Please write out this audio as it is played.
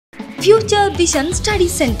Future Vision Study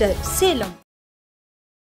Center, Salem.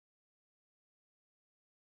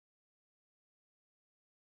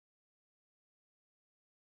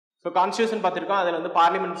 So constitution பார்த்திருக்கோம் அதுல வந்து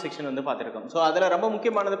parliament section வந்து பார்த்திருக்கோம். So அதுல ரொம்ப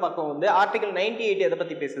முக்கியமானது பார்க்க வந்து article 98 எதை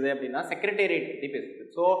பத்தி பேசுது அப்படினா secretariat பத்தி பேசுது.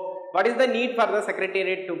 So what is the need for the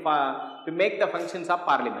secretariat to make the functions of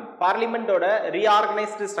parliament? Parliament ஓட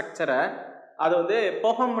reorganized structure அது வந்து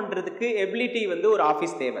பெர்ஃபார்ம் பண்றதுக்கு எபிலிட்டி வந்து ஒரு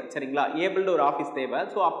ஆபீஸ் தேவை சரிங்களா ஏபிள்டு ஒரு ஆபீஸ் தேவை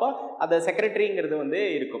சோ அப்ப அத செக்ரட்டரிங்கிறது வந்து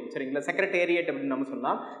இருக்கும் சரிங்களா செக்ரட்டேரியட் அப்படி நம்ம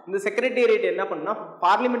சொல்லலாம் இந்த செக்ரட்டேரியட் என்ன பண்ணா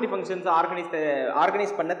பார்லிமெண்டரி ஃபங்க்ஷன்ஸ்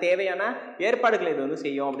ஆர்கனைஸ் பண்ண தேவையான ஏற்பாடுகளை இது வந்து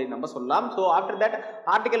செய்யும் அப்படி நம்ம சொல்லலாம் so after that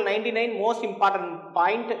article 99 most important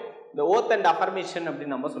point the oath and affirmation அப்படி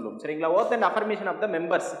நம்ம சொல்லுவோம் சரிங்களா oath and affirmation of the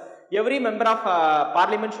members every member of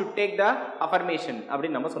parliament should take the affirmation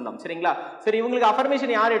அப்படி நம்ம சொல்லலாம் சரிங்களா சரி இவங்களுக்கு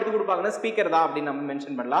affirmation யார் எடுத்து கொடுப்பாங்கன்னா ஸ்பீக்கர் தான் அப்படி நம்ம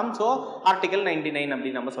மென்ஷன் பண்ணலாம் சோ ஆர்டிகல் 99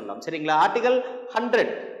 அப்படி நம்ம சொல்லலாம் சரிங்களா article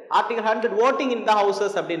 100 voting in the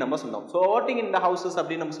houses அப்படி நம்ம சொல்லலாம் so voting in the houses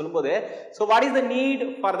அப்படி நம்ம சொல்லும்போது so what is the need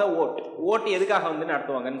for the vote எதுக்காக வந்து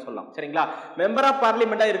நடத்துவாங்கன்னு சொல்லலாம் சரிங்களா மெம்பர் ஆஃப்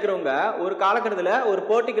பார்லிமெண்டா இருக்கிறவங்க ஒரு காலகட்டத்துல ஒரு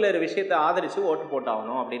பர்టిక్యులர் விஷயத்தை ஆதரிச்சு ஓட்டு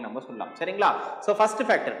போட்டாகணும் அப்படி நம்ம சொல்லலாம் சரிங்களா so first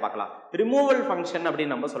factor பார்க்கலாம் ரிமூவல் ஃபங்க்ஷன் அப்படி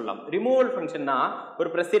நம்ம சொல்லலாம் ரிமூவல் ஃபங்க்ஷன்னா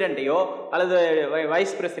ஒரு பிரசிடென்ட்டையோ அல்லது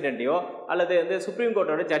வைஸ் பிரசிடென்ட்டையோ அல்லது வந்து சுப்ரீம்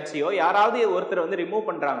கோர்ட்டோட ஜட்ஜியோ யாராவது ஒருத்தர் வந்து ரிமூவ்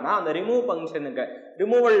பண்றாங்கன்னா அந்த ரிமூவ் ஃபங்க்ஷனுக்கு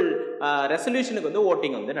ரிமூவல் ரெசல்யூஷனுக்கு வந்து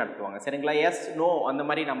ஓட்டிங் வந்து நடத்துவாங்க சரிங்களா எஸ் நோ அந்த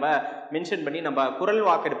மாதிரி நம்ம மென்ஷன் பண்ணி நம்ம குரல்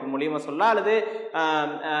வாக்கெடுப்பு மூலமா சொல்லலாம் அல்லது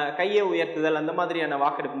கையை உயர்த்துதல் அந்த மாதிரியான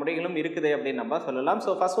வாக்கெடுப்பு முறைகளும் இருக்குது அப்படின்னு நம்ம சொல்லலாம்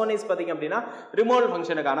ஸோ ஃபர்ஸ்ட் ஒன் இஸ் பார்த்தீங்க அப்படின்னா ரிமூவல்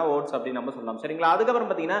ஃபங்க்ஷனுக்கான ஓட்ஸ் அப்படின்னு நம்ம சொல்லலாம் சரிங்களா அதுக்கப்புறம்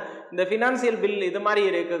பார்த்தீங்கன்னா இந்த ஃபினான்சியல் பில் இது மாதிரி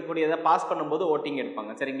இருக்கக்கூடியதை பாஸ் பண்ணும்போது ஓட்டிங்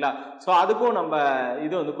எடுப்பாங்க சரிங்களா ஸோ அதுக்கும் நம்ம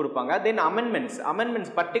இது வந்து கொடுப்பாங்க தென்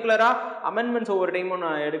அமெண்ட்மெண்ட்ஸ் பர்டிகுலராக அமெண்ட்மெண்ட்ஸ் ஒவ்வொரு டைமும்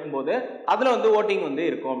எடுக்கும்போது அதில் வந்து ஓட்டிங் வந்து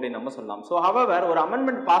இருக்கும் அப்படின்னு நம்ம சொல்லலாம் ஸோ ஹவவர் ஒரு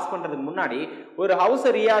அமெண்ட்மெண்ட் பாஸ் பண்ணுறதுக்கு முன்னாடி ஒரு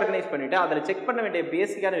ஹவுஸை ரீஆர்கனைஸ் பண்ணிட்டு அதில் செக் பண்ண வேண்டிய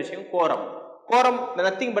பேசிக்கான விஷயம் கோரம்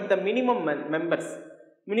nothing but the minimum members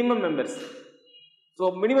so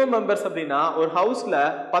minimum members அப்படின்னா ஒரு ஹவுஸ்ல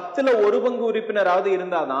 10ல் 1 பங்கு உறுப்பினராவது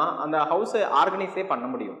இருந்தாதான் அந்த ஹவுஸை ஆர்கனைஸே பண்ண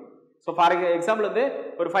முடியும் ஸோ ஃபார் எக்ஸாம்பிள் வந்து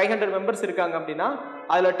ஒரு 500 மெம்பர்ஸ் இருக்காங்க அப்படின்னா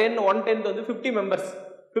அதில் 1/10 வந்து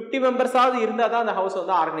 50 மெம்பர்ஸாவது இருந்தால் தான் அந்த ஹவுஸ்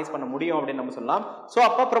வந்து ஆர்கனைஸ் பண்ண முடியும் அப்படின்னு நம்ம சொல்லலாம் ஸோ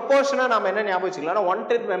அப்போ ப்ரொபோர்ஷனாக நம்ம என்ன ஞாபகம் வச்சுக்கலாம்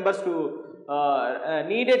 1/10 members to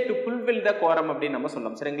needed to fulfill the quorum அப்படின்னு நம்ம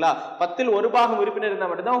சொல்லலாம் சரிங்களா 10ல் 1 பாகம் உறுப்பினர் இருந்தால்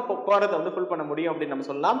மட்டும்தான் கோரத்தை வந்து ஃபுல் பண்ண முடியும் அப்படின்னு நம்ம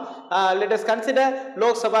சொல்லலாம் let us consider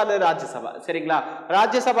லோக்சபா அல்லது ராஜ்யசபா சரிங்களா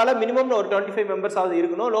ராஜ்யசபால மினிமம் ஒரு 25 மெம்பர்ஸ் ஆவது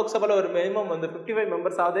இருக்கணும் லோக்சபால ஒரு மினிமம் வந்து 55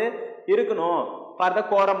 மெம்பர்ஸ் ஆவது இருக்கணும் ஃபார் த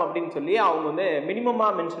கோரம் அப்படின்னு சொல்லி அவங்க வந்து மினிமமா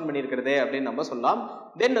மென்ஷன் பண்ணியிருக்கிறது அப்படின்னு நம்ம சொல்லலாம்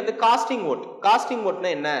தென் வந்து காஸ்டிங்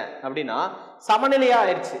ஓட்னா என்ன அப்படின்னா சமநிலையா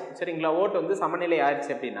ஆயிடுச்சு சரிங்களா ஓட்டு வந்து சமநிலை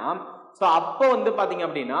ஆயிடுச்சு அப்படின்னா ஸோ அப்போ வந்து பார்த்தீங்க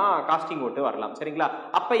அப்படின்னா காஸ்டிங் ஓட்டு வரலாம் சரிங்களா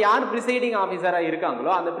அப்போ யார் ப்ரிசைடிங் ஆஃபீஸராக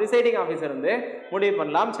இருக்காங்களோ அந்த ப்ரிசைடிங் ஆஃபீஸர் வந்து முடிவு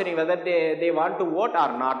பண்ணலாம் சரி whether they want to vote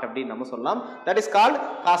R not அப்படின்னு நம்ம சொல்லலாம் that is called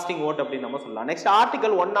costing vote அப்படின்னு நம்ம சொல்லலாம் next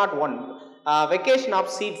article 101 vacation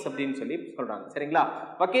of seeds அப்படின்னு சொல்லி சொல்றாங்க சரிங்களா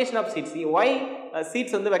vacation of seeds Y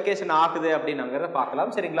seeds வந்து வெக்கேஷன் ஆகுது அப்படின்னாங்கிறத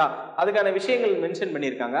பார்க்கலாம் சரிங்களா அதுக்கான விஷயங்கள் மென்ஷன்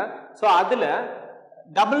பண்ணியிருக்காங்க ஸோ அதில்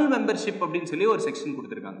டபுள் மெம்பர்ஷிப் அப்படின்னு சொல்லி ஒரு செக்ஷன்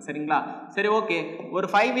கொடுத்துருக்காங்க சரிங்களா சரி ஓகே ஒரு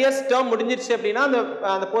 5 இயர்ஸ் டேர்ம் முடிஞ்சிருச்சு அப்படின்னா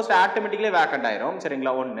அந்த போஸ்ட் ஆட்டோமேட்டிக்கலி வேக்கண்ட் ஆயிரும்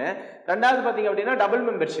சரிங்களா ஒன்று ரெண்டாவது பார்த்தீங்க அப்படின்னா டபுள்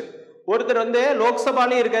மெம்பர்ஷிப் ஒருத்தர் வந்து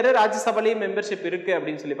லோக்சபாலையும் இருக்காரு ராஜ்யசபாலையும் மெம்பர்ஷிப் இருக்கு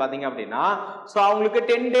அப்படின்னு சொல்லி பாத்தீங்க அப்படின்னா ஸோ அவங்களுக்கு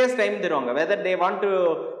 10 days டைம் தருவாங்க whether they want to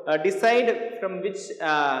decide from which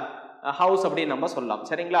house அப்படின்னு நம்ம சொல்லலாம்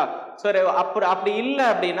சரிங்களா ஸோ அப்படி இல்லை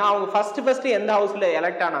அப்படின்னா அவங்க ஃபர்ஸ்ட் எந்த ஹவுஸ்ல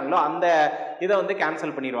எலெக்ட் ஆனாங்களோ அந்த இதை வந்து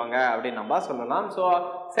கேன்சல் பண்ணிடுவாங்க அப்படின்னு நம்ம சொல்லலாம் ஸோ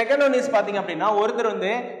செகண்ட் ஒன் இஸ் பார்த்தீங்க அப்படின்னா ஒருத்தர்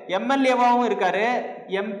வந்து எம்எல்ஏவாகவும் இருக்காரு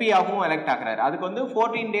எம்பியாகவும் எலெக்ட் ஆகிறாரு அதுக்கு வந்து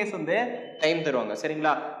 14 days வந்து டைம் தருவாங்க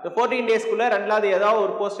சரிங்களா இந்த 14 daysக்குள்ள ரெண்டாவது ஏதாவது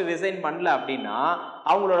ஒரு போஸ்ட் ரிசைன் பண்ணல அப்படின்னா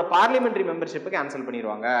அவங்களோட பார்லிமெண்டரி மெம்பர்ஷிப்பை கேன்சல்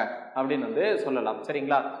பண்ணிடுவாங்க அப்படின்னு வந்து சொல்லலாம்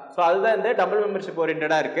சரிங்களா ஸோ அதுதான் இந்த டபுள் மெம்பர்ஷிப்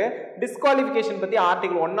ஓரியன்டா இருக்கு டிஸ்குவாலிஃபிகேஷன் பத்தி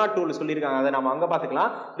ஆர்டிகல் 102 சொல்லியிருக்காங்க அதை நம்ம அங்கே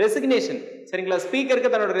பார்த்துக்கலாம் ரெசிக்னேஷன் சரிங்களா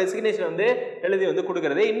ஸ்பீக்கருக்கு தன்னோட ரெசிக்னேஷன் வந்து எழுதி வந்து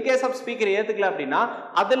கொடுக்கறது இன்கேஸ் ஆஃப் ஸ்பீக்கர் ஏத்துக்கல அப்படின்னா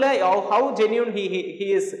அதுல how genuine he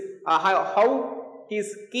is how he is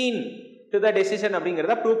keen to the decision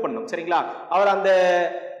அப்படிங்கறத ப்ரூவ் பண்ணணும் சரிங்களா அவர் அந்த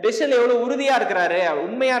டெசிஷன்ல எவ்வளவு உறுதியா இருக்கிறாரு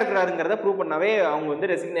உண்மையா இருக்கிறாருங்கிறத ப்ரூவ் பண்ணாவே அவங்க வந்து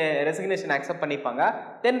ரெசிக்னேஷன் அக்செப்ட் பண்ணிப்பாங்க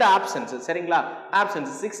தென் த ஆப்சன்ஸ் சரிங்களா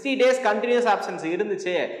ஆப்சன்ஸ் 60 days கண்டினியூஸ் ஆப்சன்ஸ்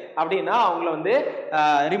இருந்துச்சு அப்படின்னா அவங்கள வந்து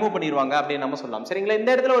ரிமூவ் பண்ணிடுவாங்க அப்படின்னு நம்ம சொல்லலாம் சரிங்களா இந்த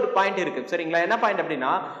இடத்துல ஒரு பாயிண்ட் இருக்கு சரிங்களா என்ன பாயிண்ட்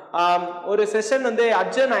அப்படின்னா ஒரு செஷன் வந்து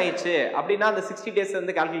அட்ஜர்ன் ஆயிடுச்சு அப்படின்னா அந்த 60 days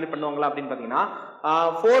வந்து கால்குலேட் பண்ணுவாங்களா அப்படின்னு பாத்தீங்கன்னா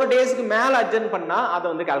 4 daysக்கு மேல அட்ஜர்ன் பண்ணா அதை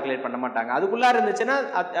வந்து கால்குலேட் பண்ண மாட்டாங்க அதுக்குள்ள இருந்துச்சுன்னா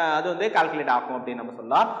அது வந்து கால்குலேட் ஆகும் அப்படின்னு நம்ம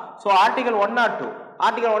சொல்லலாம் so article 102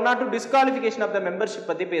 article 102 disqualification of the membership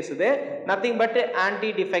பத்தி பேசுது. நத்திங் பட்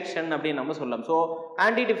ஆன்டி டிஃபெக்ஷன் அப்படின்னு நம்ம சொல்லலாம். ஸோ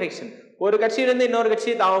ஆன்டி டிஃபெக்ஷன் ஒரு கட்சியிலிருந்து இன்னொரு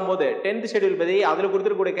கட்சி தாவும் போது 10th ஷெட்யூல் படி அதில்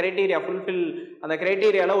கொடுத்துருக்கூடிய கிரைட்டீரியா ஃபுல்ஃபில் அந்த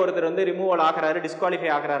கிரைட்டீரியால ஒருத்தர் வந்து ரிமூவல் ஆகிறாரு, disqualify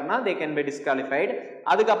ஆகிறாருன்னா they can be disqualified.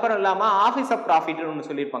 அதுக்கப்புறம் இல்லாமல் ஆஃபீஸ் ஆஃப் ப்ராஃபிட்னு ஒன்று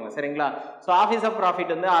சொல்லியிருப்பாங்க சரிங்களா. ஸோ ஆஃபீஸ் ஆஃப்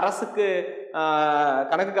ப்ராஃபிட் வந்து அரசுக்கு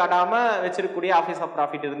கணக்கு காட்டாம வச்சிருக்கக்கூடிய ஆஃபீஸ் ஆஃப்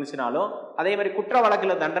ப்ராஃபிட் இருந்துச்சுனாலும், அதே மாதிரி குற்ற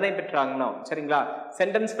வழக்கில் தண்டனை பெற்றாங்கன்னா சரிங்களா,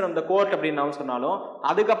 சென்டென்ஸ் ஃப்ரம் த கோர்ட் அப்படின்னு சொன்னாலும்,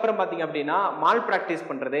 அதுக்கப்புறம் பார்த்தீங்க அப்படின்னா மால் ப்ராக்டிஸ்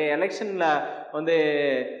பண்றது, எலெக்ஷன்ல வந்து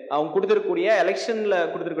அவங்க கொடுத்துருக்கூடிய எலெக்ஷன்ல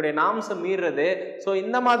கொடுத்துருக்கூடிய நாம்ஸை மீறுறது, ஸோ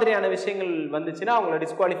இந்த மாதிரியான விஷயங்கள் வந்துச்சுன்னா அவங்கள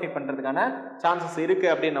டிஸ்குவாலிஃபை பண்றதுக்கான சான்சஸ் இருக்கு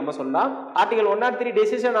அப்படின்னு நம்ம சொல்லலாம். Article 103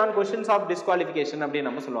 decision on questions of disqualification அப்படின்னு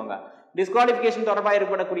நம்ம சொல்லுவாங்க. டிஸ்குவாலிஃபிகேஷன் தொடர்பாக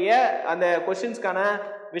ஏற்படக்கூடிய அந்த கொஸ்டின்ஸ்க்கான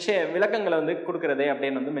விளக்கங்களை வந்து கொடுக்கறது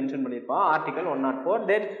அப்படின்னு வந்து மென்ஷன் பண்ணியிருப்போம் article 104.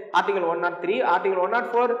 Then article 103, article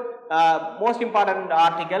 104 most important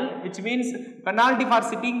article which means penalty for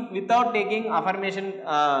sitting without taking affirmation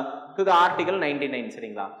to the article 99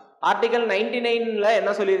 சரிங்களா. ஆர்டிகல் 99ல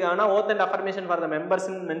என்ன சொல்லியிருக்காங்கன்னா oath and affirmation for the members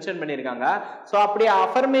mention பண்ணியிருக்காங்க. ஸோ அப்படி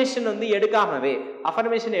அஃபர்மேஷன் வந்து எடுக்காமவே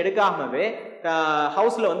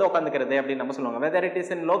ஹவுஸ்ல வந்து உட்காந்துக்கிறது அப்படின்னு நம்ம சொல்லுவாங்க. Whether it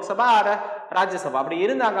is in Lok Sabha R Rajya Sabha அப்படி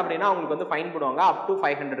இருந்தாங்க அப்படின்னா அவங்களுக்கு வந்து ஃபைன் போடுவாங்க அப் டு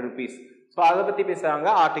 500 rupees. ஸோ அதை பத்தி பேசுறாங்க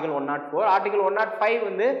ஆர்டிகல் 104. ஆர்டிகல் 105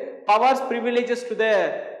 வந்து powers privileges to the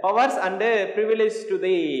powers and privilege to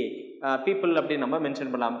the people அப்படின்னு நம்ம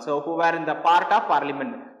மென்ஷன் பண்ணலாம். So who were in the part of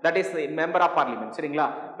parliament, that is member of parliament சரிங்களா.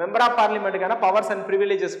 Member of பார்லிமெண்ட்டுக்கான powers and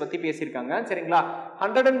privileges பத்தி பேசியிருக்காங்க சரிங்களா.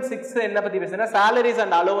 106 என்ன பத்தி பேசுனா சாலரிஸ்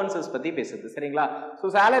அண்ட் அலோவன்சஸ் பத்தி பேசுது சரிங்களா. ஸோ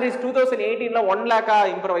சாலரிஸ் 2018ல 1 lakh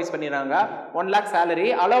இம்ப்ரவைஸ் பண்ணிடுறாங்க. 1 lakh salary,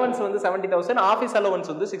 அலோவன்ஸ் வந்து 70,000, ஆஃபீஸ் அலோவன்ஸ்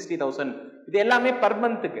வந்து 60,000. இது எல்லாமே பெர்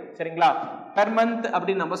மந்த்துக்கு சரிங்களா. பெர் மந்த்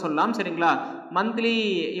அப்படின்னு நம்ம சொல்லலாம் சரிங்களா. மந்த்லி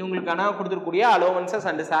இவங்களுக்கான கொடுத்துருக்கூடிய அலோவன்சஸ்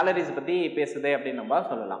அண்ட் சாலரிஸ் பத்தி பேசுது அப்படின்னு நம்ம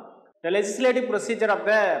சொல்லலாம். The legislative procedure of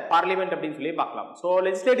the parliament அப்படின்னு சொல்லி பார்க்கலாம். ஸோ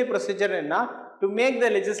legislative procedure என்ன, டு மேக் த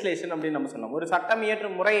லெஜிஸ்லேஷன் அப்படின்னு நம்ம சொல்லலாம். ஒரு சட்டம்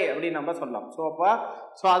இயற்றும் முறை அப்படின்னு நம்ம சொல்லலாம்.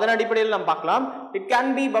 ஸோ அதன் அடிப்படையில் நம்ம பார்க்கலாம். It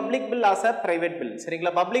can be public bill as a private bill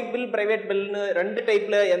சரிங்களா. பப்ளிக் பில் பிரைவேட் பில்னு 2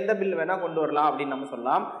 டைப்ல எந்த பில் வேணா கொண்டு வரலாம் அப்படின்னு நம்ம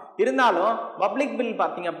சொல்லலாம். இருந்தாலும் பப்ளிக் பில்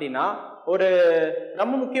பார்த்தீங்க அப்படின்னா ஒரு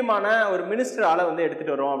ரொம்ப முக்கியமான ஒரு மினிஸ்டரால வந்து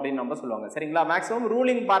எடுத்துட்டு வரும் அப்படின்னு நம்ம சொல்லுவாங்க சரிங்களா. மேக்ஸிமம்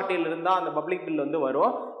ரூலிங் பார்ட்டியில இருந்தா அந்த பப்ளிக் பில் வந்து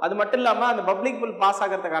வரும். அது மட்டும் இல்லாம அந்த பப்ளிக் பில் பாஸ்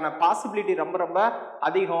ஆகிறதுக்கான பாசிபிலிட்டி ரொம்ப ரொம்ப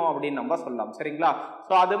அதிகம் அப்படின்னு நம்ம சொல்லலாம் சரிங்களா.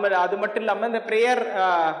 ஸோ அது மட்டும் இல்லாம இந்த ப்ரேயர்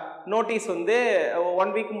நோட்டீஸ் வந்து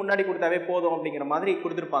 1 week முன்னாடி கொடுத்தாவே போதும் அப்படிங்கிற மாதிரி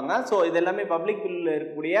கொடுத்துருப்பாங்க. ஸோ இது எல்லாமே பப்ளிக் பில்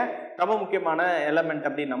இருக்கக்கூடிய ரொம்ப முக்கியமான எலமெண்ட்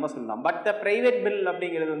அப்படின்னு நம்ம சொல்லலாம். பட் த பிரைவேட் பில்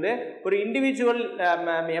அப்படிங்கிறது வந்து ஒரு இண்டிவிஜுவல்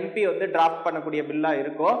எம்பி வந்து டிராஃப்ட் பண்ணக்கூடிய பில்லா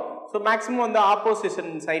இருக்கும். ஸோ மேக்ஸிமம் வந்து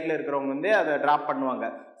ஆப்போசிஷன் சைட்ல இருக்கிறவங்க வந்து அதை டிராஃப்ட் பண்ணுவாங்க.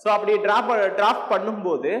 ஸோ அப்படி டிராஃப்ட்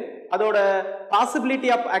பண்ணும்போது அதோட பாசிபிலிட்டி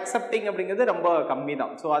ஆஃப் அக்செப்டிங் அப்படிங்கிறது ரொம்ப கம்மி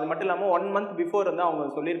தான். ஸோ அது மட்டும் இல்லாமல் 1 month பிஃபோர் வந்து அவங்க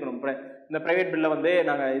சொல்லியிருக்கணும் இந்த பிரைவேட் பில்லை வந்து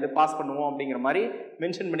நாங்கள் இது பாஸ் பண்ணுவோம் அப்படிங்கிற மாதிரி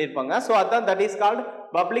மென்ஷன் பண்ணியிருப்பாங்க. ஸோ அதுதான் that is called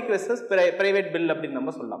public versus private bill அப்படின்னு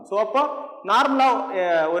நம்ம சொல்லலாம். ஸோ அப்போ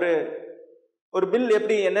நார்மலாக ஒரு பில்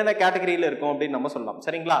எப்படி என்னென்ன கேட்டகரியில் இருக்கும் அப்படின்னு நம்ம சொல்லலாம்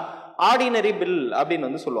சரிங்களா. ஆர்டினரி பில் அப்படின்னு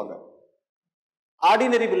வந்து சொல்லுவாங்க.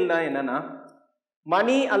 ஆர்டினரி பில்னா என்னன்னா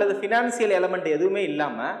மணி அல்லது ஃபினான்சியல் எலமெண்ட் எதுவுமே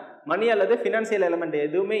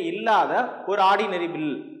இல்லாத ஒரு ஆர்டினரி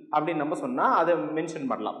பில் அப்படின்னு நம்ம சொன்னா அதை மென்ஷன்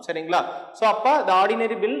பண்ணலாம் சரிங்களா. ஸோ அப்போ த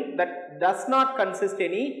ordinary bill that does not consist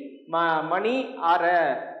any money or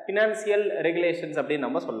financial regulations அப்படின்னு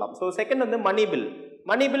நம்ம சொல்லலாம். ஸோ செகண்ட் வந்து மணி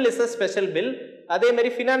bill is a special bill. அதே மாதிரி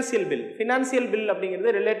ஃபினான்சியல் பில்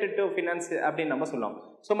அப்படிங்கிறது ரிலேட்டட் டு ஃபினான்ஸ் அப்படின்னு நம்ம சொல்லலாம்.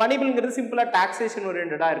 ஸோ மணி பில்ங்கிறது சிம்பிளா டாக்ஸேஷன்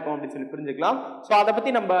ஓரியன்டா இருக்கும் அப்படின்னு சொல்லி புரிஞ்சுக்கலாம். ஸோ அதை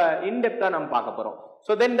பத்தி நம்ம இன்டெப்தா நம்ம பார்க்க போறோம்.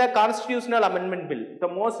 So then the constitutional amendment bill, the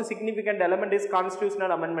most significant element is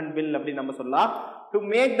constitutional amendment bill அப்படி நம்ம சொல்லலாம். To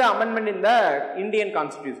make the amendment in the Indian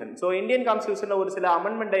constitution. So Indian constitutionல ஒரு சில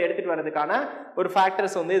amendment எடுத்துட்டு வரதுக்கான ஒரு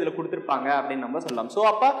factors வந்து இதுல கொடுத்திருப்பாங்க அப்படின்னு நம்ம சொல்லலாம். So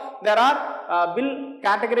அப்ப there are bill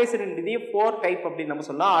categorized into the 4 type அப்படின்னு நம்ம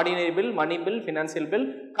சொல்லலாம். Ordinary bill, money bill, financial bill,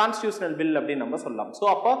 constitutional bill அப்படின்னு நம்ம சொல்லலாம். So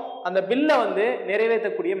அப்ப அந்த பில்லை வந்து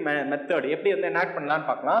நிறைவேற்றக்கூடிய மெத்தட் எப்படி வந்து enact பண்ணலாம்னு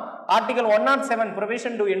பார்க்கலாம். Article 107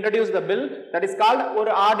 provision to introduce the bill, that is called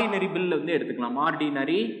ஒரு ஆர்டினரி பில் வந்து எடுத்துக்கலாம்.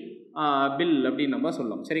 ஆர்டினரி பில் அப்படின்னு நம்ம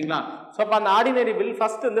சொல்லலாம் சரிங்களா. ஸோ அப்போ அந்த ஆர்டினரி பில்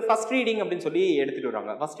ஃபர்ஸ்ட் ரீடிங் அப்படின்னு சொல்லி எடுத்துட்டு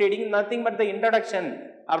வராங்க. First reading nothing but the introduction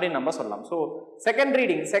அப்படின்னு நம்ம சொல்லலாம். ஸோ செகண்ட்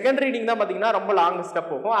ரீடிங் தான் பார்த்தீங்கன்னா ரொம்ப லாங்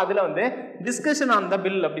ஸ்டெப் போகும். அதில் வந்து டிஸ்கஷன் ஆன் த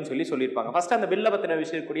பில் அப்படின்னு சொல்லியிருப்பாங்க. ஃபர்ஸ்ட் அந்த பில்லை பற்றின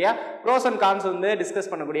விஷயக்கூடிய ப்ரோஸ் அண்ட் கான்ஸ் வந்து டிஸ்கஸ்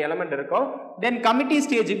பண்ணக்கூடிய எலமெண்ட் இருக்கும். தென் கமிட்டி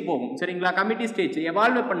ஸ்டேஜுக்கு போகும். சரிங்களா, கமிட்டி ஸ்டேஜ்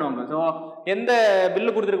எவால்வ் பண்ணுவாங்க. ஸோ எந்த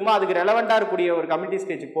பில்லு கொடுத்துருக்குமோ அதுக்கு ரெலவெண்டாக இருக்கக்கூடிய ஒரு கமிட்டி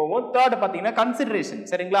ஸ்டேஜுக்கு போகும். தேர்ட் பார்த்தீங்கன்னா கன்சிடரேஷன்.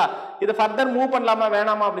 சரிங்களா, இது ஃபர்தர் மூவ் பண்ணலாமா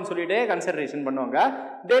வேணாமா அப்படின்னு சொல்லிட்டு கன்சிடரேஷன் பண்ணுவாங்க.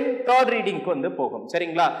 தென் தேர்ட் ரீடிங்க்கு வந்து போகும்.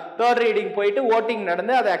 சரிங்களா, தேர்ட் ரீடிங் போயிட்டு ஓட்டிங்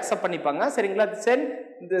நடந்து அதை அக்செப்ட் பண்ணிப்பாங்க. சரிங்களா,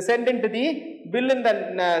 send into the bill in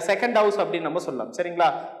the second house அப்படின்னு நம்ம சொல்லலாம். சரிங்களா,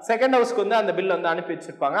 செகண்ட் ஹவுஸ்க்கு வந்து அந்த பில் வந்து அனுப்பி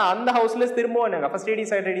வச்சிருப்பாங்க. அந்த ஹவுஸ்ல திரும்பவும் first reading,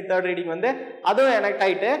 second reading, third reading வந்து அதுவும் எனக்ட்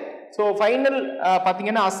ஆயிட்டு ஸோ ஃபைனல்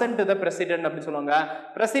பார்த்தீங்கன்னா அசென்ட் டு த பிரசிடென்ட் அப்படின்னு சொல்லுவாங்க.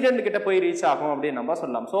 பிரசிடென்ட் கிட்ட போய் ரீச் ஆகும் அப்படின்னு நம்ம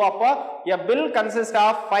சொல்லலாம். ஸோ அப்போ a bill consists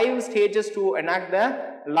of 5 stages to enact the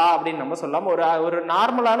law அப்படின்னு நம்ம சொல்லலாம். ஒரு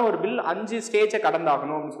நார்மலான ஒரு பில் 5 ஸ்டேஜை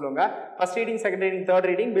கடந்தாகணும் அப்படின்னு சொல்லுவாங்க. First reading, second reading, third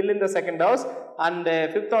reading, bill in the second house and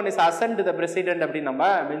fifth one is ascent to the president அப்படின்னு நம்ம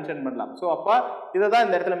மென்ஷன் பண்ணலாம். ஸோ அப்போ இதை தான்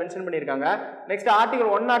இந்த இடத்துல மென்ஷன் பண்ணியிருக்காங்க. நெக்ஸ்ட்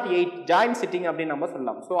ஆர்டிகல் 108 ஜாயின்ட் சிட்டிங் அப்படின்னு நம்ம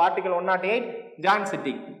சொல்லலாம். So article 108 joint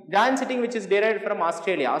sitting which is derived from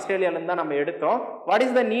ஆஸ்திரேலியால தான் நம்ம எடுத்தோம். What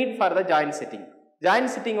is the need for the joint sitting?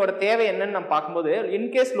 Joint சிட்டிங்கோட தேவை என்னன்னு நம்ம பார்க்கும்போது,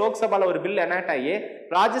 இன்கேஸ் லோக்சபால ஒரு பில் எனாக்ட் ஆகி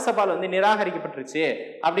ராஜ்யசபால வந்து நிராகரிக்கப்பட்டுருச்சு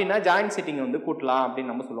அப்படின்னா ஜாயின்ட் சிட்டிங் வந்து கூட்டலாம்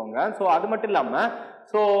அப்படின்னு நம்ம சொல்லுவாங்க. ஸோ அது மட்டும் இல்லாம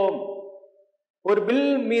ஸோ ஒரு பில்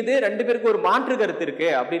மீது 2 பேருக்கு ஒரு மாற்று கருத்து இருக்கு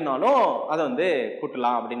அப்படின்னாலும் அதை வந்து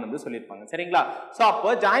கூட்டலாம் அப்படின்னு வந்து சொல்லியிருப்பாங்க. சரிங்களா, ஸோ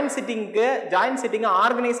அப்போ ஜாயின்ட் சிட்டிங்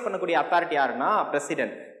ஆர்கனைஸ் பண்ணக்கூடிய அத்தாரிட்டி யாருன்னா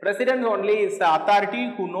president only is the authority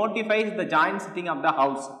who notifies the joint sitting of the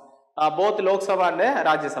house. Both Lok Sabha and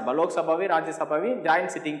Rajya Sabha, ராஜ்யசபாவையும்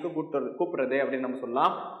joint சிட்டிங்க்கு கூப்பிடுறது அப்படின்னு நம்ம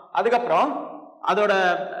சொல்லலாம். அதுக்கப்புறம் அதோட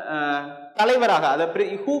தலைவராக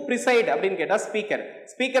who preside அப்படின்னு கேட்டா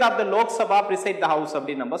speaker of the Lok Sabha preside the house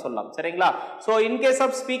அப்படின்னு நம்ம சொல்லலாம். சரிங்களா, ஸோ இன்கேஸ்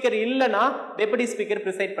ஆஃப் ஸ்பீக்கர் இல்லைன்னா டெபுட்டி ஸ்பீக்கர்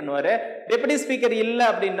preside பண்ணுவாரு. டெபுட்டி ஸ்பீக்கர் இல்லை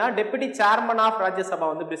அப்படின்னா டெபுட்டி சேர்மன் ஆஃப் ராஜ்யசபா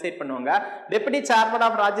வந்து preside பண்ணுவாங்க. டெபுட்டி சேர்மன்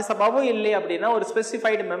ஆஃப் ராஜ்யசபாவும் இல்லை அப்படின்னா ஒரு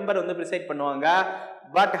ஸ்பெசிஃபைடு மெம்பர் வந்து preside பண்ணுவாங்க.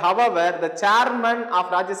 But however, the chairman of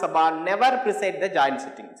Rajya Sabha never preside the joint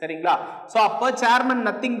sitting. சரிங்களா, so அப்போ chairman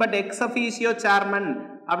nothing but ex officio chairman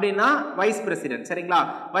அப்படின்னா வைஸ் பிரசிடென்ட். சரிங்களா,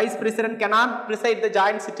 vice president cannot preside the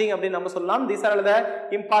joint sitting அப்படின்னு நம்ம சொல்லலாம். These are the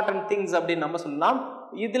important things அப்படின்னு நம்ம சொல்லலாம்.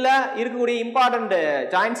 இதுல இருக்கக்கூடிய இம்பார்ட்டன்ட்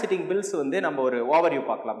ஜாயின்ட் சிட்டிங் பில்ஸ் வந்து நம்ம ஒரு ஓவர்வியூ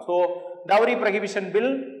பார்க்கலாம். So dowry prohibition bill,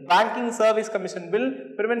 banking service commission bill,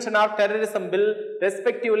 prevention of terrorism bill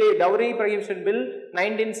respectively. Dowry prohibition bill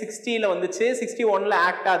 1960ல வந்துச்சு, 61ல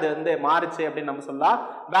ஆக்ட் அது வந்து மாறுச்சு அப்படின்னு நம்ம சொல்லலாம்.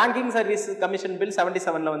 பேங்கிங் சர்வீஸ் கமிஷன் பில்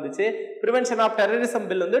 77ல வந்துச்சு. பிரிவென்ஷன் ஆஃப் டெரரிசம்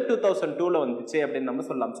பில் வந்து 2002ல வந்துச்சு அப்படின்னு நம்ம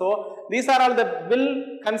சொல்லலாம். So these are all the bill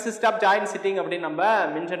consist of joint sitting அப்படின்னு நம்ம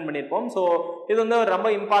மென்ஷன் பண்ணியிருப்போம். ஸோ இது வந்து ரொம்ப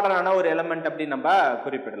இம்பார்ட்டன்டான ஒரு எலமெண்ட் அப்படின்னு நம்ம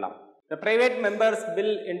குறிப்பிடலாம். The private members bill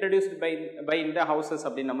introduced by in the houses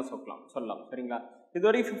அப்படின்னு நம்ம சொல்லலாம். சரிங்களா, இது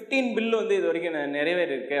வரைக்கும் 15 பில் வந்து இது வரைக்கும்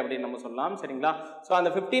நிறைவேறி இருக்கு அப்படின்னு நம்ம சொல்லலாம். சரிங்களா, ஸோ அந்த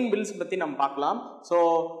 15 பில்ஸ் பத்தி நம்ம பார்க்கலாம். ஸோ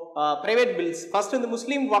பிரைவேட் பில்ஸ் ஃபர்ஸ்ட் வந்து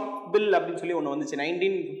முஸ்லீம் வக்ஃப் பில் அப்படின்னு சொல்லி ஒன்று வந்துச்சு,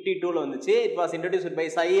 1952ல வந்துச்சு. It was introduced by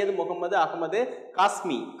Syed Mohammed Ahmed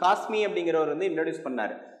cast me அப்படிங்கிறவர் வந்து இன்ட்ரடியூஸ்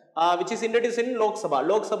பண்ணாரு. which is introduced in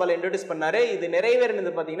லோக்சபால introduce பண்ணாரு. இது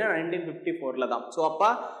நிறைவேறினது பார்த்தீங்கன்னா 1954ல தான். ஸோ அப்போ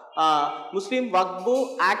முஸ்லீம் வக்ஃபு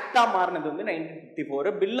ஆக்டா மாறினது வந்து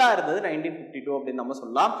 1954, பில்லா இருந்தது 1952 அப்படின்னு நம்ம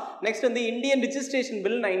சொல்லலாம். நெக்ஸ்ட் வந்து இந்தியன் ரிஜிஸ்ட்ரேஷன்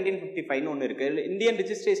பில் 1955 ஒன்று இருக்கு. Indian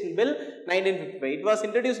registration bill 1955 it was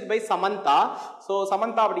introduced by Samantha. So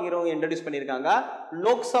Samantha அப்படிங்கிறவங்க இன்ட்ரடியூஸ் பண்ணியிருக்காங்க.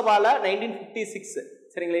 லோக்சபால 1956.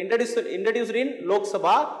 சரிங்களா, introduced in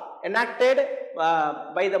Lok Sabha, enacted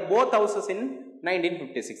by the both houses in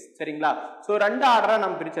 1956. சரிங்களா, ஸோ 2 ஆர்டரா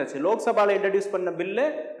நம்ம பிரிச்சாச்சு. லோக்சபால இன்ட்ரடியூஸ் பண்ண பில்லு,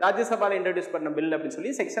 ராஜ்யசபால இன்ட்ரடியூஸ் பண்ண பில் அப்படின்னு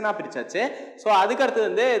சொல்லி செக்ஷனா பிரிச்சாச்சு. ஸோ அதுக்கு அடுத்து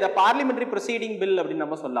வந்து இந்த பார்லிமெண்டரி ப்ரொசீடிங் பில் அப்படின்னு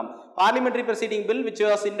நம்ம சொல்லலாம். Parliamentary proceeding bill which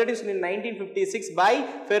was introduced in 1956 by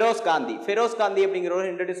Feroz Gandhi அப்படிங்கிறவர்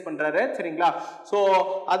இன்ட்ரடியூஸ் பண்றாரு. சரிங்களா, ஸோ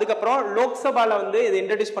அதுக்கப்புறம் லோக்சபால வந்து இது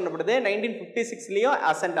இன்ட்ரடியூஸ் பண்ணப்படுது, 1956லயும்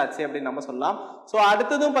அசென்ட் ஆச்சு அப்படின்னு நம்ம சொல்லலாம். ஸோ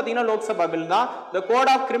அடுத்ததும் பார்த்தீங்கன்னா லோக்சபா பில் தான். The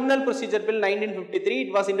Code of Criminal Procedure Bill 1953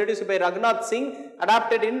 it was introduced by Raghunath Singh,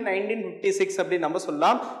 adopted in 1956 அப்படி நம்ம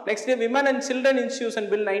சொல்லலாம். Next women and children institution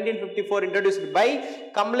bill 1954 introduced by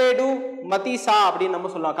கம்லேடு Matheesha அப்படி நம்ம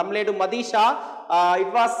சொல்லலாம். கம்லேடு Matheesha,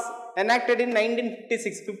 it was enacted in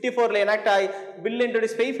 1956. 54ல enact ஆகி பில்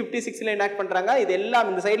இன்ட்ரோடியூஸ் பண்ணி 56ல enact பண்றாங்க. இது எல்லாம்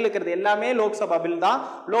இந்த சைடுல இருக்கிறது எல்லாமே லோக்சபா பில் தான்.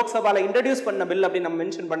 லோக்சபால இன்ட்ரோடியூஸ் பண்ண பில் அப்படி நம்ம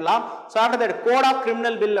மென்ஷன் பண்ணலாம். So after that code of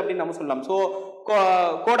criminal bill அப்படின்னு நம்ம சொல்லலாம். So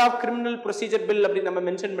code of criminal procedure bill அப்படின்னு நம்ம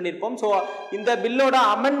மென்ஷன் பண்ணியிருப்போம். ஸோ இந்த பில்லோட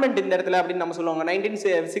அமெண்ட்மெண்ட் இந்த இடத்துல அப்படின்னு நம்ம சொல்லுவாங்க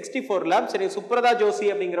 1964ல. சரி, சுப்ரதா ஜோஷி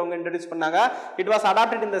அப்படிங்கிறவங்க இன்ட்ரோடியூஸ் பண்ணாங்க. It was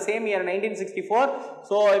adapted in the same year 1964.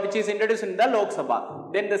 So which is introduce in the Lok Sabha.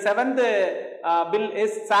 Then the 7th bill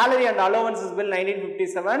is salary and allowances bill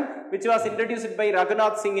 1957 which was introduced by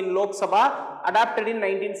Raghunath Singh in Lok Sabha, adapted in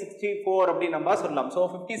 1964 அப்படி நம்ம சொல்லலாம். So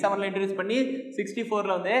 57 ல introduce பண்ணி 64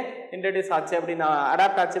 ல வந்து introduce ஆச்சு அப்படி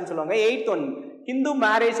adapt ஆச்சுன்னு சொல்லுவாங்க. 8th one Hindu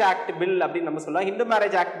Marriage Act Bill அப்படி நம்ம சொல்லலாம். Hindu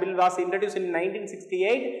Marriage Act Bill was introduced in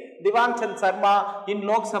 1968. Diwan Chand Sharma in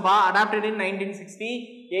Lok Sabha, adapted in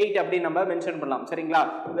 1968 அப்படி நம்ம மென்ஷன் பண்ணலாம். சரிங்களா?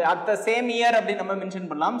 at the same year அப்படி நம்ம மென்ஷன்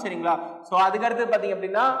பண்ணலாம். சரிங்களா? சோ அதுக்கு அடுத்து பாத்தீங்க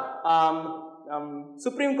அப்படின்னா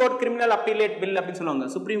Supreme Court Criminal Appellate Bill அப்படி சொல்லுவாங்க.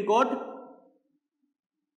 Supreme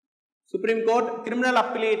Court Criminal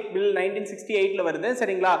Appellate Bill 1968 ல வருது.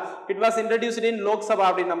 சரிங்களா? It was introduced in Lok Sabha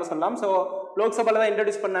அப்படி நம்ம சொல்லலாம். So Lok Sabha ல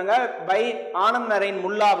இன்ட்ரோ듀ஸ் பண்ணாங்க by Anand Narain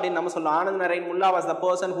Mulla அப்படி நம்ம சொல்லலாம். Anand Narain Mulla was the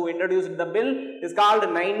person who introduced the bill. Is called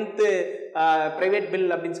 9th private bill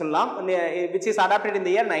அப்படி சொல்லலாம், which is adopted in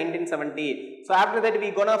the year 1970. So after that we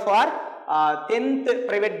gonna for 10th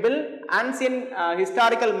private bill, ancient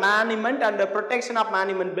historical monument and protection of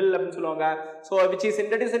monument bill அப்படி சொல்லுவாங்க. So which is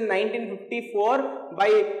introduced in 1954 by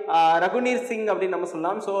Raghunath Singh அப்படி நம்ம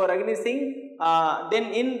சொல்லலாம். So Raghunath Singh then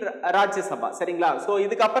in Rajya Sabha. சரிங்களா? So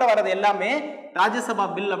இதுக்கு அப்புறம் வரது எல்லாமே Rajya Sabha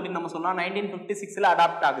bill அப்படி நம்ம சொல்லலாம். 1956 ல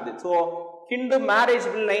அடாப்ட் ஆகுது. So Hindu Marriage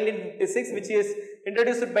Bill 1956 which is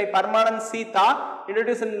introduced by Parmanand Sita,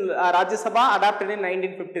 introduced in Rajya Sabha, adopted in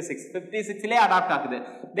 1956. 56 ல அடாப்ட் ஆகுது.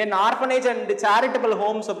 Then Orphanage and Charitable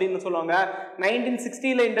Homes அப்படினு சொல்லுவாங்க.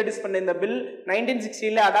 1960 ல இன்ட்ரோ듀ஸ் பண்ண இந்த bill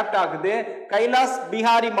 1960 ல அடாப்ட் ஆகுது. கைலாஸ்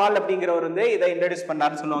பிஹாரி மால் அப்படிங்கறவர் வந்து இத இன்ட்ரோ듀ஸ்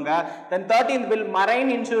பண்ணாருன்னு சொல்லுவாங்க. Then 13th bill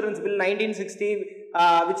Marine Insurance Bill 1960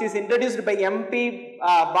 which is introduced by MP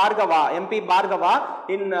Bhargava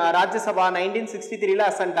in Rajya Sabha 1963 ல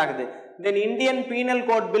அசென்ட் ஆகுது. Then Indian Penal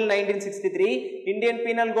Code Bill 1963, Indian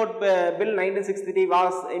Penal Code Bill 1963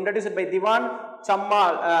 was introduced by Diwan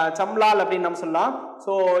Chamlal அப்படி நம்ம சொல்லலாம்.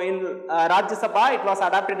 So in Rajya Sabha it was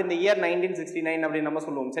adopted in the year 1969 அப்படி நம்ம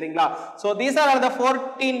சொல்லுவோம். சரிங்களா? So these are the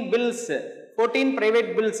 14 bills, 14 private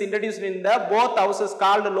bills introduced in the both houses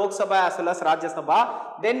called Lok Sabha as well as Rajya Sabha.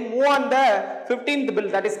 Then move on the 15th bill,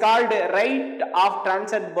 that is called Right of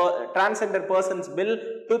Transgender Persons Bill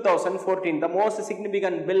 2014, the most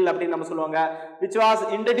significant bill அப்படி நம்ம சொல்லுவாங்க, which was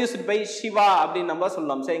introduced by Shiva அப்படி நம்ம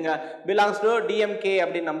சொல்லலாம். சரிங்க, belongs to DMK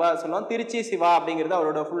அப்படி நம்ம சொல்லலாம். திருச்சி சிவா அப்படிங்கிறது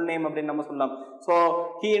அவரோட full name அப்படி நம்ம சொல்லலாம். So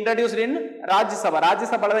he introduced in Rajya Sabha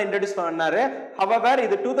ல தான் introduce பண்ணாரு. However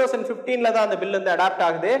இது 2015 ல தான் அந்த bill வந்து அடாப்ட்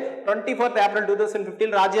ஆகுது. 24th April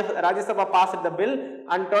 2015 Rajya Sabha passed the bill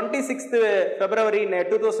and 26th February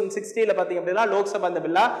 2016 ல பாத்தீங்க அப்படினா லோக் சபா அந்த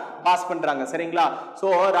பில்ல பாஸ் பண்றாங்க. சரிங்களா? சோ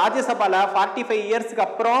ராஜ்ய சபால 45 இயர்ஸ்க்கு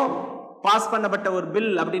அப்புறம் பாஸ் பண்ணப்பட்ட ஒரு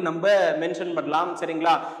பில் அப்படி நம்ம மென்ஷன் பண்ணலாம்.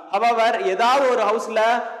 சரிங்களா? however ஏதாவது ஒரு ஹவுஸ்ல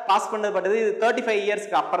பாஸ் பண்ணப்பட்டது இது 35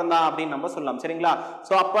 இயர்ஸ்க்கு அப்புறம் தான் அப்படி நம்ம சொல்லலாம். சரிங்களா?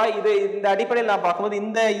 சோ அப்ப இது இந்த அடிப்படையில் நான் பார்க்கும்போது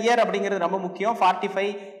இந்த இயர் அப்படிங்கிறது ரொம்ப முக்கியம்.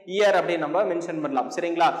 45 இயர் அப்படி நம்ம மென்ஷன் பண்ணலாம்.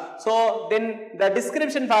 சரிங்களா? so then the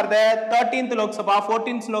description for the 13th Lok Sabha,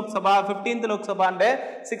 14th Lok Sabha, 15th Lok Sabha and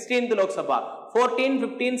 16th Lok Sabha, 14,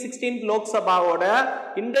 15, 16th Lok Sabha ஓட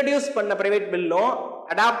இன்ட்ரோ듀ஸ் பண்ண பிரைவேட் பில்லும்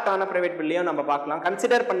அடாப்ட் ஆன பிரைவேட் பில்லையும் நம்ம பார்க்கலாம்,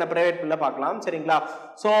 கன்சிடர் பண்ண பிரைவேட் பில்ல பார்க்கலாம். சரிங்களா?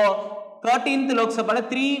 so 13th Lok Sabha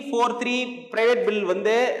 343 private bill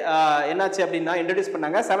வந்து என்னாச்சு அப்படின்னா இன்ட்ரோ듀ஸ்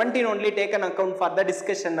பண்ணாங்க. 17 only taken account for the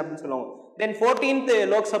discussion அப்படின்னு சொல்லுவாங்க. Then 14th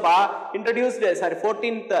Lok Sabha introduced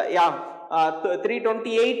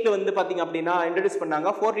 328 வந்து பாத்தீங்க அப்படின்னா இன்ட்ரோ듀ஸ் பண்ணாங்க.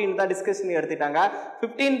 14 தான் டிஸ்கஷன் எடுத்துட்டாங்க.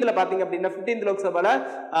 15th ல பாத்தீங்க அப்படின்னா 15th Lok Sabha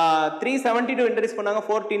 372 இன்ட்ரோ듀ஸ் பண்ணாங்க.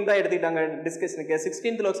 14 தான் எடுத்துட்டாங்க டிஸ்கஷனுக்கு.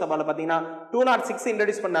 16th Lok Sabha பாத்தீங்கன்னா 206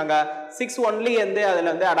 இன்ட்ரோ듀ஸ் பண்ணாங்க. 6 only வந்து அதுல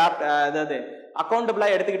வந்து அடாப்ட் அதாவது அக்கௌண்டபிளா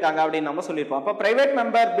எடுத்துக்கிட்டாங்க அப்படின்னு நம்ம சொல்லியிருப்போம். அப்ப பிரைவேட்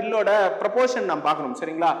மெம்பர் பில்லோட ப்ரொபோர்ஷன் நம்ம பார்க்கணும்.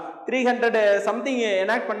 சரிங்களா? 300 சம்திங்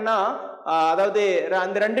எனாக்ட் பண்ணா அதாவது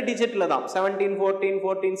அந்த 2 டிஜிட்ல தான் 17, 14,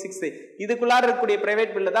 14, 6 இதுக்குள்ளார இருக்கக்கூடிய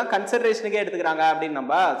பிரைவேட் பில்ல தான் கன்சிடரேஷனுக்கே எடுத்துக்கிறாங்க அப்படின்னு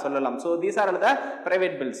நம்ம சொல்லலாம். So these are the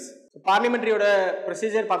private bills. பார்லிமெண்ட்ரியோட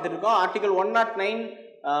procedure பார்த்துட்டு இருக்கோம். Article 109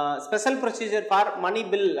 special procedure for money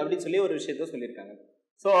bill அப்படின்னு சொல்லி ஒரு விஷயத்த சொல்லியிருக்காங்க.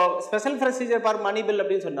 So special procedure for money bill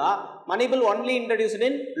அப்படின்னு சொன்னா மணி பில் ஒன்லி இன்ட்ரோடியூஸ்ட்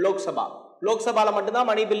இன் லோக்சபா. லோக்சபால மட்டும்தான்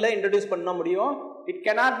மணி பில்ல இன்ட்ரோடியூஸ் பண்ண முடியும். It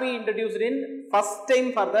cannot be introduced in first time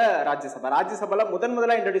for the Rajya Sabha. ராஜ்யசபால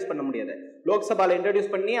முதல்ல இன்ட்ரோடியூஸ் பண்ண முடியாது. லோக்சபால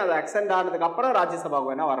இன்ட்ரோடியூஸ் பண்ணி அது அக்செப்ட் ஆனதுக்கு அப்புறம்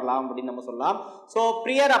ராஜ்யசபாவுக்கு வேணா வரலாம் அப்படின்னு நம்ம சொல்லலாம். So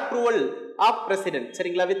prior approval of president,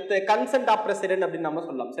 சரிங்களா, வித் கன்சென்ட் ஆஃப் பிரசிடென்ட் அப்படின்னு நம்ம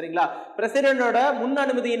சொல்லலாம். சரிங்களா? பிரசிடென்டோட முன்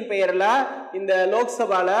அனுமதியின் பெயர்ல இந்த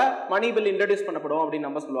லோக்சபால மணி பில் இன்ட்ரோடியூஸ் பண்ணப்படும் அப்படின்னு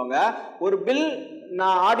நம்ம சொல்லுவாங்க. ஒரு பில்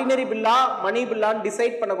நான் ஆர்டினரி பில்லா மணி பில்லான்னு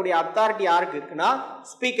டிசைட் பண்ணக்கூடிய அத்தாரிட்டி யாருக்கு இருக்குன்னா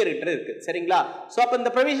ஸ்பீக்கர் கிட்ட இருக்கு. சரிங்களா? ஸோ அப்போ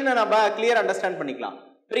இந்த ப்ரொவிஷனை நம்ம கிளியர் அண்டர்ஸ்டாண்ட் பண்ணிக்கலாம்.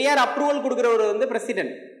 ப்ரியர் அப்ரூவல் கொடுக்குறவர் வந்து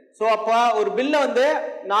பிரசிடென்ட். ஸோ அப்போ ஒரு பில்லை வந்து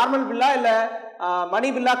நார்மல் பில்லா இல்லை மணி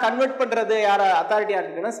பில்லா கன்வெர்ட் பண்றது யார அத்தாரிட்டி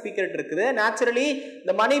இருக்குன்னா ஸ்பீக்கர் இருக்குது. நேச்சுரலி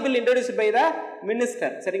இந்த மணி bill introduce by the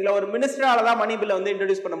minister. சரிங்களா, ஒரு மினிஸ்டரால தான் மணி பில்லை வந்து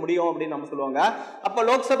இன்ட்ரோடியூஸ் பண்ண முடியும் அப்படின்னு நம்ம சொல்லுவாங்க. அப்போ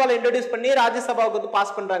லோக்சபால இன்ட்ரோடியூஸ் பண்ணி ராஜ்யசபாவுக்கு வந்து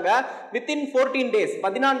பாஸ் பண்றாங்க. வித்தின் 14 days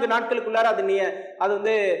 14 நாட்களுக்குள்ளார அது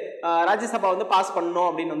வந்து ராஜ்யசபா வந்து பாஸ் பண்ணணும்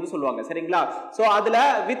அப்படின்னு வந்து சொல்லுவாங்க. சரிங்களா, சோ அதுல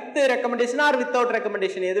with recommendation R without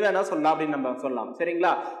recommendation எது வேணா சொல்லலாம் அப்படின்னு நம்ம சொல்லலாம்.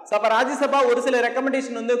 சரிங்களா, சோ அப்ப ராஜ்யசபா ஒரு சில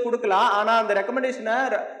ரெக்கமெண்டேஷன் வந்து கொடுக்கலாம். ஆனா அந்த ரெக்கமெண்டேஷனை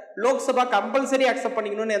லோக்சபா கம்பல்சரி அக்செப்ட்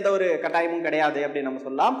பண்ணிக்கணும்னு எந்த ஒரு கட்டாயமும் கிடையாது அப்படின்னு நம்ம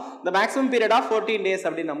சொல்லலாம். the maximum period of 14 days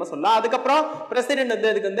அப்படின்னு நம்ம சொல்லலாம். அதுக்கப்புறம் பிரசிடென்ட் வந்து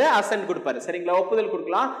அதுக்கு வந்து அசென்ட் கொடுப்பாரு. சரிங்களா, ஒப்புதல்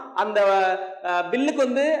கொடுக்கலாம். அந்த பில்லுக்கு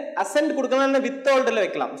வந்து அசென்ட் கொடுக்கலாம், வித்ஹோல்ட்ல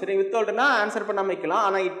வைக்கலாம். சரி, வித்ஹோல்ட்னா ஆன்சர் பண்ணாம வைக்கலாம்.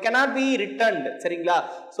 ஆனா it cannot be returned. சரிங்களா,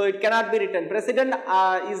 so it cannot be returned. President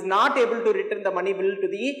is not able to return the money bill to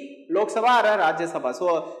the Lok Sabha or Rajya Sabha. So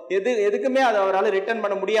எதுக்குமே அதை அவரால் ரிட்டர்ன்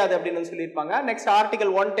பண்ண முடியாது அப்படின்னு சொல்லியிருப்பாங்க. Next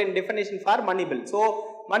article 110 definition for money bill. So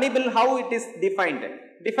money bill how it is defined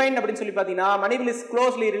அப்படின்னு சொல்லி பார்த்தீங்கன்னா, மணி bill is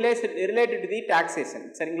closely related to the taxation.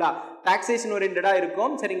 சரிங்களா, டாக்ஸேஷன் ஓரியன்டா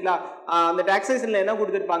இருக்கும். சரிங்களா, அந்த டாக்ஸேஷன்ல என்ன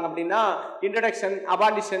கொடுத்துருப்பாங்க அப்படின்னா இன்ட்ரடக்ஷன்,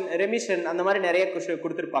 அபாலிஷன், ரெமிஷன் அந்த மாதிரி நிறைய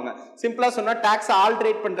கொடுத்துருப்பாங்க. சிம்பிளா சொன்னா டாக்ஸ்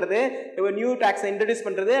ஆல்டரேட் பண்றது, நியூ டாக்ஸ் இன்ட்ரடியூஸ்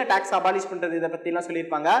பண்றது, டாக்ஸ் அபாலிஷ் பண்றது, இதை பத்தி எல்லாம்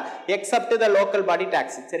சொல்லியிருப்பாங்க. Except the local body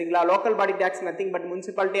tax. சரிங்களா, local body tax nothing but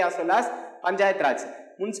municipality as well as panchayat Raj.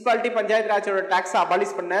 Municipality panchayat ராஜோட tax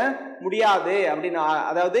abolish பண்ண முடியாது அப்படின்னு,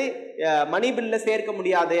 அதாவது மணி பில்ல சேர்க்க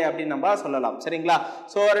முடியாது அப்படின்னு நம்ம சொல்லலாம். சரிங்களா,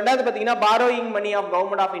 சோ ரெண்டாவது பாத்தீங்கன்னா borrowing money of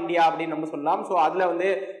government of India அப்படின்னு நம்ம சொல்லலாம். சோ அதுல வந்து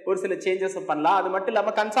ஒரு சில சேஞ்சஸ் பண்ணலாம். அது மட்டும்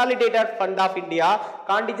இல்லாம consolidated fund of India,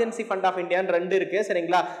 contingency fund of இந்தியான்னு ரெண்டு இருக்கு.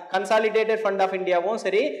 சரிங்களா, கன்சாலிடேட்டட் ஃபண்ட் ஆஃப் இந்தியாவும்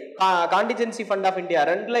சரி, கான்டிஜென்சி ஃபண்ட் ஆஃப் இந்தியா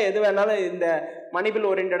ரெண்டுல எது வேணாலும் இந்த மணி பில்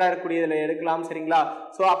ஓரியன்டா இருக்கக்கூடியதுல எடுக்கலாம். சரிங்களா,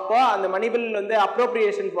 சோ அப்போ அந்த மணி பில் வந்து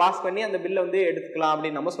அப்ரோப்ரியேஷன் பாஸ் பண்ணி அந்த பில்லை வந்து எடுத்துக்கலாம்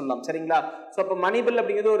அப்படின்னு நம்ம சொல்லலாம். சரிங்களா, சோ அப்போ மணி பில்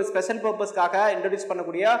அப்படிங்கிறது ஒரு ஸ்பெஷல் பர்பஸ்க்காக இன்ட்ரோடியூஸ்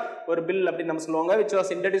பண்ணக்கூடிய ஒரு பில் அப்படின்னு நம்ம சொல்லுவாங்க. which was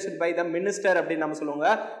introduced by the minister அப்படின்னு நம்ம சொல்லுவாங்க.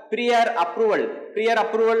 prior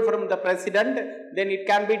approval from the president, then it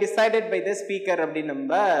can be decided by the speaker அப்படின்னு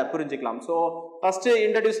நம்ம புரிஞ்சுக்கலாம். So first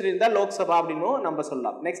introduced in the Lok Sabha அப்படின்னு நம்ம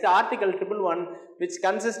சொல்லலாம். Next article 111 which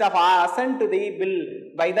consists of assent to the bill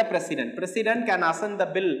by the president can assent the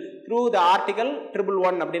bill through the article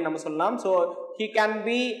 111 அப்படின்னு நம்ம சொல்லலாம். so he can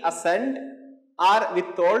be assent or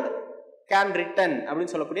withhold, can return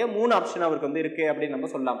அப்படின்னு சொல்லக்கூடிய மூணு option அவருக்கு வந்து இருக்கு அப்படின்னு நம்ம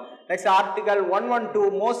சொல்லலாம். Next article 112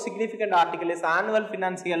 most significant article is annual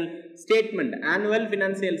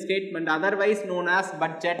financial statement otherwise known as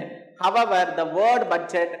budget. however the word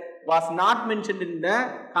budget was not mentioned in the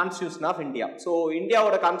constitution of India. so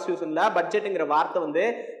இந்தியாவோட கான்ஸ்டிடியூஷன்ல பட்ஜெட்ங்கிற வார்த்தை வந்து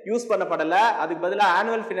யூஸ் பண்ணப்படல. அதுக்கு பதிலா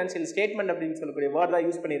annual financial statement அப்படின்னு சொல்லக்கூடிய வேர்ட் தான்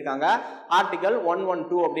use பண்ணிருக்காங்க. Article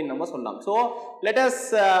 112 அப்படின்னு நம்ம சொல்லலாம். so let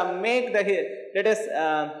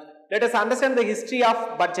us understand the history of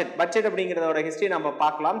budget அப்படிங்கறதோட history நம்ம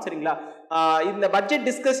பார்க்கலாம். சரிங்களா, இந்த பட்ஜெட்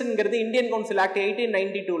டிஸ்கஷன்ங்கிறது இந்தியன் கவுன்சில் ஆக்ட்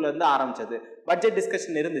 1892ல இருந்து ஆரம்பிச்சது. பட்ஜெட்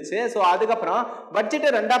டிஸ்கஷன் இருந்துச்சு. ஸோ அதுக்கப்புறம் பட்ஜெட்டை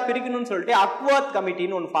ரெண்டா பிரிக்கணும்னு சொல்லிட்டு அக்வாத்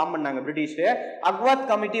கமிட்டின்னு ஒன்று ஃபார்ம் பண்ணாங்க British. அக்வாத்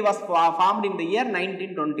committee was formed in the year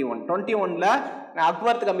 1921ல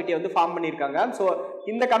அக்வாத் கமிட்டியை வந்து ஃபார்ம் பண்ணியிருக்காங்க. ஸோ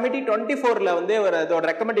இந்த கமிட்டி 24ல வந்து அதோட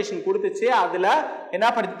ரெக்கமெண்டேஷன் கொடுத்துச்சு. அதுல என்ன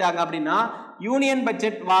படுத்திட்டாங்க அப்படின்னா union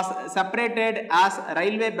budget was separated as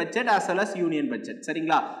railway budget as well as union budget.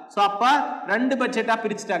 சரிங்களா, ஸோ அப்ப ரெண்டு பட்ஜெட்டா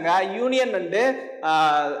பிரிச்சுட்டாங்க. யூனியன் வந்து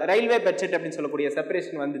ரயில்வே பட்ஜெட் அப்படின்னு சொல்லக்கூடிய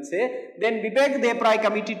செப்பரேஷன் வந்துச்சு. தென் விவேக் தேப்ராய்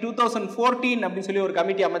கமிட்டி 2014 அப்படின்னு சொல்லி ஒரு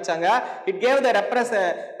committee அமைச்சாங்க. It gave the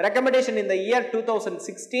recommendation in the year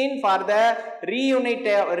 2016 for the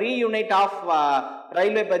reunite of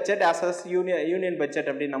railway budget as well as union budget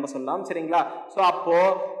அப்படின்னு நம்ம சொல்லலாம். சரிங்களா, ஸோ அப்போ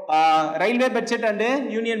railway budget and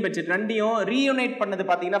union budget ரெண்டையும் ரீயூனைட் பண்ணது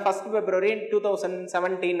பாத்தீங்கன்னா 1 February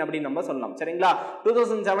 2017 அப்படின்னு நம்ம சொல்லலாம். சரிங்களா,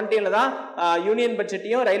 2017ல தான் யூனியன்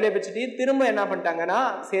பட்ஜெட்டையும் ரயில்வே பட்ஜெட்டையும் திரும்ப என்ன பண்ணிட்டாங்கன்னா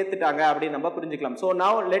சேர்த்துட்டாங்க அப்படின்னு நம்ம புரிஞ்சுக்கலாம். So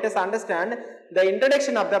now let us understand the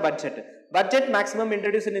introduction of the budget maximum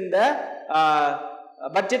introduced in the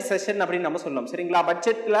budget session அப்படின்னு நம்ம சொல்லலாம். சரிங்களா,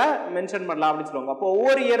 பட்ஜெட்ல மென்ஷன் பண்ணலாம் அப்படின்னு சொல்லுவாங்க. அப்போ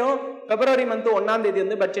ஒவ்வொரு இயரும் February month 1ஆம் தேதி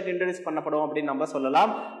வந்து பட்ஜெட் இன்ட்ரோடியூஸ் பண்ணப்படும் அப்படின்னு நம்ம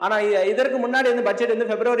சொல்லலாம். ஆனா இதற்கு முன்னாடி வந்து பட்ஜெட் வந்து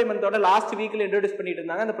February monthோட லாஸ்ட் வீக்ல இன்ட்ரோடியூஸ் பண்ணிட்டு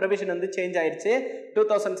இருந்தாங்க. அந்த ப்ரொவிஷன் வந்து சேஞ்ச் ஆயிடுச்சு.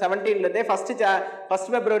 2017ல இருந்தே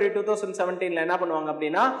ஃபர்ஸ்ட் February 2017ல என்ன பண்ணுவாங்க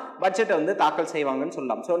அப்படின்னா பட்ஜெட்டை வந்து தாக்கல் செய்வாங்கன்னு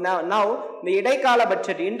சொல்லலாம். ஸோ நவ் இந்த இடைக்கால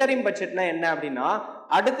பட்ஜெட் இன்டரிம் பட்ஜெட்னா என்ன அப்படின்னா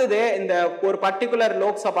அடுத்தது இந்த ஒரு பர்டிகுலர்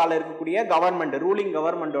லோக்சபால இருக்கக்கூடிய கவர்மெண்ட் ரூலிங்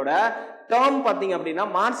கவர்மெண்டோட டேர்ம் பாத்தீங்க அப்படின்னா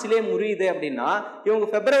மார்ச்லயே முடியுது அப்படின்னா இவங்க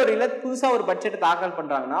Februaryல புதுசா ஒரு பட்ஜெட் தாக்கல்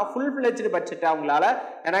பண்றாங்கன்னா ஃபுல் ஃபிளெஜ்டு பட்ஜெட் அவங்களால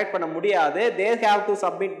எனாக்ட் பண்ண முடியாது. they have to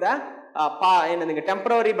submit the என்னதுங்க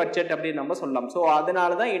டெம்பரரி பட்ஜெட் அப்படின்னு நம்ம சொல்லலாம். ஸோ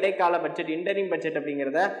அதனால தான் இடைக்கால பட்ஜெட் இன்டரிம் பட்ஜெட்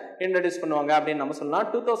அப்படிங்கிறத இன்ட்ரடியூஸ் பண்ணுவாங்க அப்படின்னு நம்ம சொல்லலாம்.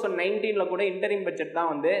 2019 கூட இன்டரிம் பட்ஜெட்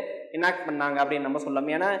தான் வந்து இனாக்ட் பண்ணாங்க அப்படின்னு நம்ம சொல்லலாம்.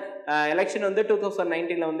 ஏன்னா எலெக்ஷன் வந்து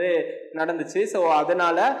 2019 வந்து நடந்துச்சு. ஸோ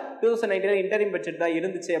அதனால 2019 இன்டரிம் பட்ஜெட் தான்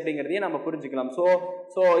இருந்துச்சு அப்படிங்கிறதையும் நம்ம புரிஞ்சுக்கலாம்.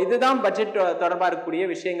 ஸோ இதுதான் பட்ஜெட் தொடர்பாக இருக்கக்கூடிய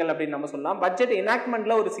விஷயங்கள் அப்படின்னு நம்ம சொல்லலாம். பட்ஜெட்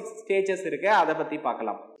எனாக்ட்மெண்ட்ல ஒரு 6 ஸ்டேஜஸ் இருக்கு, அதை பத்தி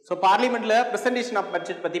பார்க்கலாம். ஸோ பார்லிமெண்ட்ல பிரசன்டேஷன் ஆஃப்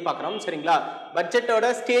பட்ஜெட் பத்தி பார்க்குறோம். சரிங்களா, பட்ஜெட்டோட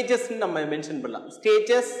ஸ்டேஜஸ் நம்ம மென்ஷன் பண்ணலாம்.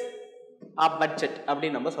 ஸ்டேஜஸ் ஆஃப் பட்ஜெட்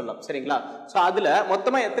அப்படின்னு நம்ம சொல்லலாம். சரிங்களா, ஸோ அதுல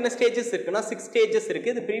மொத்தமா எத்தனை ஸ்டேஜஸ் இருக்குன்னா 6 ஸ்டேஜஸ்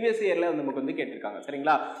இருக்கு. இது ப்ரீவியஸ் இயர்ல நமக்கு வந்து கேட்டிருக்காங்க.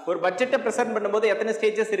 சரிங்களா, ஒரு பட்ஜெட்டை பிரசன்ட் பண்ணும்போது எத்தனை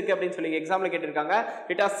ஸ்டேஜஸ் இருக்கு அப்படின்னு சொல்லி எக்ஸாம்ல கேட்டிருக்காங்க.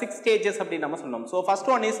 இட் ஆர் 6 ஸ்டேஜஸ் அப்படின்னு நம்ம சொல்லலாம். So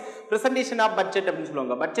first one is presentation of budget அப்படின்னு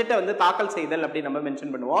சொல்லுவாங்க. பட்ஜெட்டை வந்து தாக்கல் செய்தல் அப்படின்னு நம்ம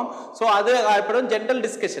மென்ஷன் பண்ணுவோம். ஸோ அது அப்புறம் general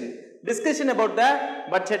discussion about the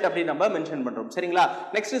budget அப்படி நம்ம மென்ஷன் பண்றோம். சரிங்களா,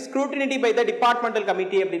 next ஸ்க்ரூட்டினிட்டி by the departmental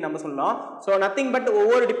committee அப்படி நம்ம சொல்லலாம். ஸோ நத்திங் பட்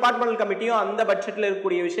ஒவ்வொரு டிபார்ட்மெண்டல் கமிட்டியும் அந்த பட்ஜெட்ல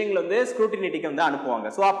இருக்கக்கூடிய விஷயங்கள் வந்து ஸ்க்ரூட்டினிட்டிக்கு வந்து அனுப்புவாங்க.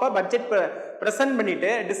 ஸோ அப்போ பட்ஜெட் பிரசன்ட் பண்ணிட்டு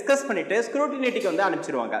டிஸ்கஸ் பண்ணிட்டு ஸ்க்ரூட்டினிட்டிக்கு வந்து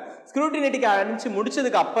அனுப்பிச்சிருவாங்க. ஸ்க்ரூட்டினிட்டிக்கு அனுப்பிச்சு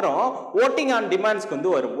முடிச்சதுக்கு அப்புறம் ஓட்டிங் ஆன் டிமாண்ட்ஸ்க்கு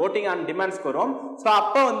வந்து வரும். ஓட்டிங் ஆன் டிமாண்ட்ஸ்க்கு வரும். ஸோ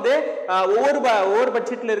அப்போ வந்து ஒவ்வொரு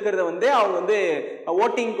பட்ஜெட்ல இருக்கிறத வந்து அவங்க வந்து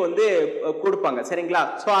ஓட்டிங்க்கு வந்து கொடுப்பாங்க. சரிங்களா,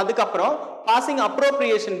 ஸோ அதுக்கப்புறம் பாசிங்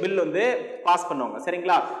அப்ரோப்ரியேஷன் பில் வந்து பாஸ் பண்ணுவாங்க.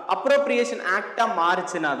 சரிங்களா, அப்ரோப்ரியேஷன் ஆக்டா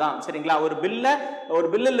மாறுச்சுன்னா தான் சரிங்களா ஒரு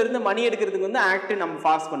பில்ல இருந்து மணி எடுக்கிறதுக்கு வந்து ஆக்ட் நம்ம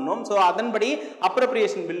பாஸ் பண்ணோம். ஸோ அதன்படி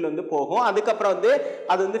அப்ரோப்ரியேஷன் பில் வந்து போகும். அதுக்கப்புறம் வந்து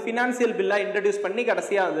அது வந்து ஃபினான்சியல் பில்லா இன்ட்ரடியூஸ் பண்ணி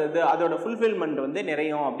கடைசியா அதோட ஃபுல்ஃபில்மெண்ட் வந்து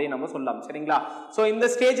நிறையும் அப்படின்னு நம்ம சொல்லலாம். சரிங்களா, ஸோ இந்த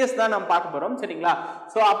ஸ்டேஜஸ் தான் நம்ம பார்க்க போறோம். சரிங்களா,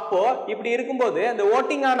 ஸோ அப்போ இப்படி இருக்கும்போது அந்த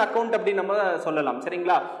ஓட்டிங் ஆன் அக்கௌண்ட் அப்படின்னு நம்ம சொல்லலாம்.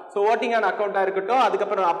 சரிங்களா, ஸோ ஓட்டிங் ஆன் அக்கௌண்டா இருக்கட்டும்,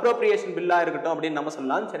 அதுக்கப்புறம் அப்ரோப்ரியேஷன் பில்லா இருக்கட்டும் அப்படின்னு நம்ம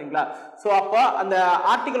சொல்லலாம். சரிங்களா, ஸோ அப்போ அந்த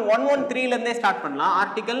ஆர்டிகல் 113 இருந்தே ஸ்டார்ட் பண்ணலாம்.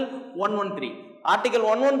 ஆர்டிகல்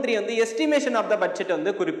 113 வந்து எஸ்டிமேஷன் ஆஃப் த பட்ஜெட்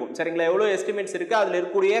வந்து குறிப்போம். சரிங்களா, எவ்வளவு எஸ்டிமேட்ஸ் இருக்கு, அதுல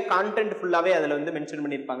இருக்கக்கூடிய கான்டென்ட் ஃபுல்லாவே அதுல வந்து மென்ஷன்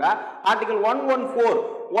பண்ணிருப்பாங்க. ஆர்டிகல்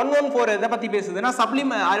 114 எதை பத்தி பேசுதுன்னா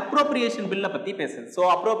அப்ரோப்ரியேஷன் பில்ல பத்தி பேசுது. ஸோ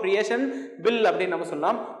அப்ரோப்ரியேஷன் பில் அப்படின்னு நம்ம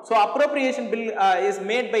சொல்லலாம். So appropriation bill is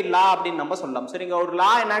made by லா அப்படின்னு நம்ம சொல்லலாம். சரிங்க, ஒரு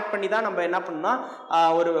லா எனாக்ட் பண்ணி தான் நம்ம என்ன பண்ணா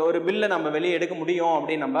ஒரு பில்லை நம்ம வெளியே எடுக்க முடியும்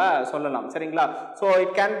அப்படின்னு நம்ம சொல்லலாம். சரிங்களா, so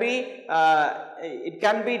it can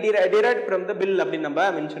be derived from the bill அப்படின்னு நம்ம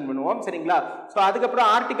மென்ஷன் பண்ணுவோம். சரிங்களா, ஸோ அதுக்கப்புறம்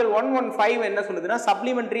ஆர்டிகல் 115 என்ன சொல்லுதுன்னா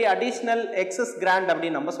சப்ளிமெண்டரி அடிஷனல் எக்ஸஸ் கிராண்ட்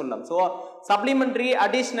அப்படின்னு நம்ம சொல்லலாம். So supplementary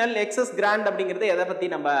additional excess grand அப்படிங்கிறது எதை பத்தி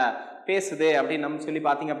நம்ம பேசுது அப்படின்னு நம்ம சொல்லி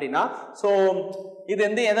பார்த்தீங்க அப்படின்னா, ஸோ இது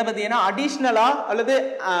வந்து எதை பத்தினா அடிஷ்னலா அல்லது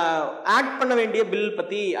ஆட் பண்ண வேண்டிய பில்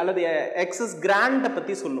பத்தி அல்லது எக்ஸஸ் கிராண்ட்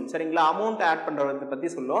பத்தி சொல்லும். சரிங்களா, அமௌண்ட் ஆட் பண்றத பத்தி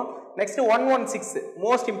சொல்லும். Next 116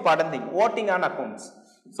 most important thing voting on accounts.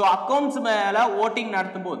 So accounts மேல ஓட்டிங்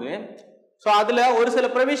நடத்தும் போது ஸோ அதுல ஒரு சில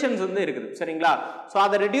ப்ரொவிஷன்ஸ் வந்து இருக்குது. சரிங்களா, ஸோ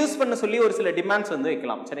அதை ரெடியூஸ் பண்ண சொல்லி ஒரு சில டிமாண்ட்ஸ் வந்து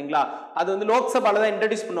வைக்கலாம். சரிங்களா, அது வந்து லோக்சபால தான்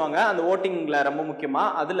இன்ட்ரடியூஸ் பண்ணுவாங்க. அந்த ஓட்டிங்ல ரொம்ப முக்கியமா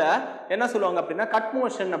அதுல என்ன சொல்லுவாங்க அப்படின்னா கட்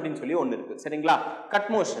மோஷன் அப்படின்னு சொல்லி ஒன்று இருக்கு. சரிங்களா, கட்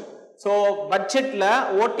மோஷன். ஸோ பட்ஜெட்ல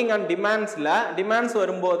ஓட்டிங் ஆன் டிமாண்ட்ஸ்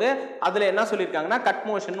வரும்போது அதுல என்ன சொல்லியிருக்காங்கன்னா கட்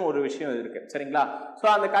மோஷன் ஒரு விஷயம் இருக்கு. சரிங்களா, ஸோ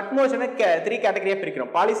அந்த கட் மோஷனை 3 கேட்டகரியா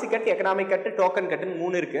பிரிக்கிறோம். Policy cut, economic cut, token கட்னு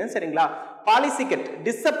 3 இருக்கு. சரிங்களா, policy cut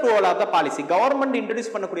disapproval of the policy, government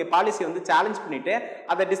introduce பண்ணக்கூடிய பாலிசி வந்து சேலஞ்ச் பண்ணிட்டு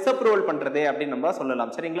அதை டிஸ்அப்ரூவல் பண்றது அப்படின்னு நம்ம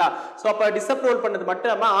சொல்லலாம். சரிங்களா, ஸோ அப்போ டிஸ்அப்ரூவல் பண்ணது மட்டும்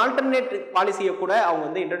இல்லாமல் ஆல்டர்னேட் பாலிசியை கூட அவங்க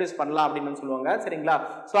வந்து இன்ட்ரடியூஸ் பண்ணலாம் அப்படின்னு சொல்லுவாங்க. சரிங்களா,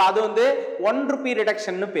 ஸோ அது வந்து 1 ரூபி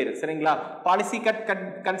ரிடக்ஷன் பேரு. சரிங்களா, policy cut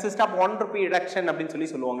consist of 1 Ruby reduction அப்படின்னு சொல்லி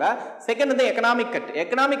சொல்லுவாங்க. செகண்ட் வந்து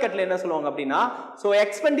எக்கனாமிக் கட்ல என்ன சொல்லுவாங்க அப்படின்னா ஸோ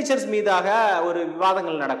எக்ஸ்பெண்டிச்சர்ஸ் மீதாக ஒரு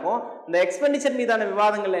விவாதங்கள் நடக்கும். இந்த எக்ஸ்பெண்டிச்சர் மீதான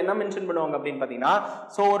விவாதங்கள் என்ன மென்ஷன் பண்ணுவாங்க அப்படின்னு பார்த்தீங்கன்னா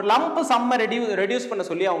ஸோ ஒரு லம்ப் சம்ம ரெடியூஸ் பண்ண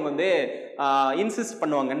சொல்லி அவங்க வந்து இன்சிஸ்ட்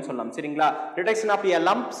பண்ணுவாங்கன்னு சொல்லலாம். சரிங்களா, reduction of a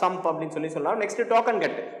lump sump அப்படின்னு சொல்லலாம். Next token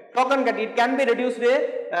cut it can be reduced.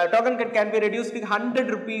 Token cut can be reduced 100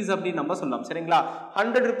 rupees அப்படின்னு நம்ம சொல்லலாம். சரிங்களா,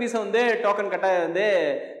 100 rupees வந்து டோக்கன் கட்டை வந்து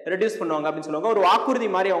ரெடியூஸ் பண்ணுவாங்க அப்படின்னு சொல்லுவாங்க. ஒரு வாக்குறுதி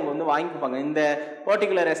மாதிரி அவங்க வந்து வாங்கிப்பாங்க இந்த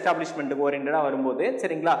பர்டிகுலர் எஸ்டாப்ளிஷ்மெண்ட்டுக்கு ஓரியன்டா வரும்போது.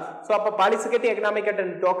 சரிங்களா, ஸோ அப்போ policy cut, economic cut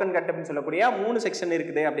and token cut அப்படின்னு சொல்லக்கூடிய 3 செக்ஷன்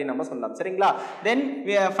இருக்குது அப்படின்னு நம்ம சொல்லலாம். சரிங்களா, தென்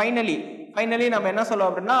ஃபைனலி நம்ம என்ன சொல்லுவோம்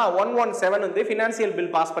அப்படின்னா 117 வந்து ஃபினான்சியல்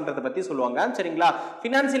பில் பாஸ் பண்றதை பத்தி சொல்லுவாங்க. சரிங்களா,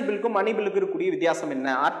 ஃபினான்சியல் பில்க்கும் மணி பில்லுக்கு இருக்கக்கூடிய வித்தியாசம்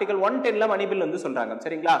என்ன, ஆர்டிகல் 110ல மணி பில் வந்து சொல்றாங்க.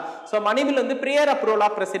 சரிங்களா, ஸோ மணி பில் வந்து ப்ரேயர் அப்ரூவல்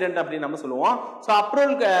ஆஃப் பிரசிடென்ட் அப்படின்னு நம்ம சொல்லுவோம். ஸோ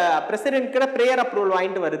அப்ரூவல் பிரசிடென்ட் கிட்ட ப்ரேயர் அப்ரூவல்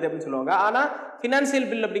வாங்கிட்டு வருது அப்படின்னு சொல்லுவாங்க. ஆனா ஃபினான்சியல்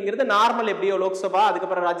பில் அப்படிங்கிறது நார்மல் எப்படியோ லோக்சபா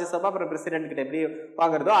அதுக்கப்புறம் ராஜ்யசபா அப்புறம் பிரசிடென்ட் கிட்ட எப்படி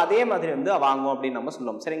வாங்குறதோ அதே மாதிரி வந்து வாங்கும் அப்படின்னு நம்ம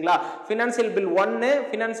சொல்லுவோம். சரிங்களா, financial bill 1,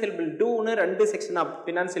 financial bill 2ன்னு 2 section of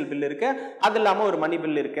financial bill இருக்கு. அது இல்லாம ஒரு மணி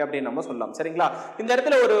பில் இருக்கு அப்படின்னு நம்ம சொல்லலாம். சரிங்களா, இந்த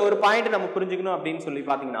இடத்துல ஒரு பாயிண்ட் நம்ம புரிஞ்சுக்கணும் அப்படின்னு சொல்லி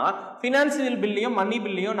பாத்தீங்கன்னா ஃபினான்சியல் பில்லையும் மணி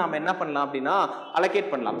பில்லையும் நாம என்ன பண்ணலாம் அப்படின்னா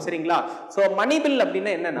அலோகேட் பண்ணலாம். சரிங்களா, சோ மணி பில்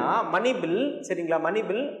அப்படின்னா என்னன்னா மணி பில், சரிங்களா, மணி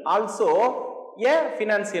bill also a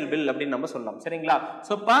financial bill அப்படின்னு நம்ம சொல்லலாம். சரிங்களா?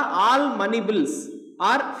 so all money bills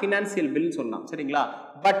are financial bill சொல்லலாம். சரிங்களா?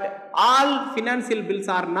 but all financial bills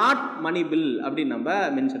are not money bill அப்படின்னு நம்ம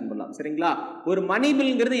மென்ஷன் பண்ணலாம். சரிங்களா? ஒரு மணி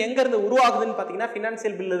பில்ங்கிறது எங்க இருந்து உருவாகுதுன்னு பாத்தீங்கன்னா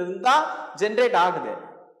financial bill இருந்தா ஜெனரேட் ஆகுது.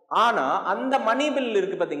 ஆனா அந்த மணி பில்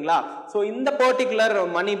இருக்கு பாத்தீங்களா, சோ இந்த பர்டிகுலர்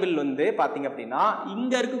மணி பில் வந்து பாத்தீங்க அப்படின்னா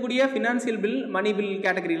இங்க இருக்கக்கூடிய ஃபினான்சியல் பில் மணி பில்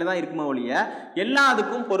கேட்டகரியில தான் இருக்குமா ஒழிய எல்லா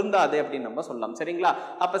அதுக்கும் பொருந்தாது அப்படின்னு நம்ம சொல்லலாம். சரிங்களா?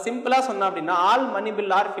 அப்ப சிம்பிளா சொன்னா அப்படின்னா all money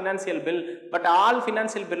bill R financial bill but all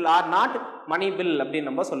financial bill R not money bill அப்படின்னு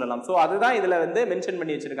நம்ம சொல்லலாம். சோ அதுதான் இதுல வந்து மென்ஷன்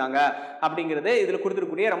பண்ணி வச்சிருக்காங்க அப்படிங்கிறது இதுல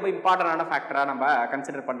கொடுத்துருக்கூடிய ரொம்ப இம்பார்ட்டன்டான ஃபேக்டரா நம்ம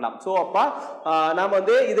கன்சிடர் பண்ணலாம். சோ அப்ப நாம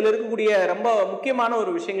வந்து இதுல இருக்கக்கூடிய ரொம்ப முக்கியமான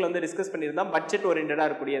ஒரு விஷயங்களை வந்து டிஸ்கஸ் பண்ணியிருந்தோம். பட்ஜெட் ஓரியன்டா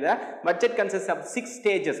இருக்கக்கூடிய பட்ஜெட் கன்சிஸ்ட் ஆஃப் 6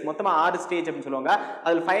 ஸ்டேஜஸ், மொத்தமா 6 ஸ்டேஜ் அப்படின்னு சொல்லுவாங்க.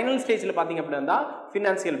 அதுல ஃபைனல் ஸ்டேஜ்ல பாத்தீங்க அப்படின்னா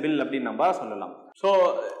ஃபினான்சியல் பில் அப்படின்னு நம்ம சொல்லலாம். சோ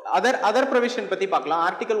அதர் ப்ரொவிஷன் பத்தி பார்க்கலாம்.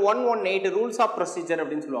 ஆர்டிகல் 118 ரூல்ஸ் ஆஃப் ப்ரொசீஜர்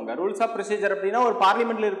அப்படின்னு சொல்லுவாங்க. ரூல்ஸ் ஆஃப் ப்ரொசீஜர் அப்படின்னா ஒரு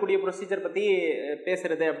பார்லிமெண்ட்ல இருக்கக்கூடிய ப்ரொசீஜர் பத்தி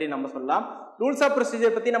பேசுறது அப்படின்னு நம்ம சொல்லலாம். ரூல்ஸ் ஆஃப்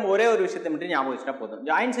ப்ரொசீஜர் பத்தி நம்ம ஒரே ஒரு விஷயத்தை மட்டும் ஞாபகம் வச்சுட்டா போதும்.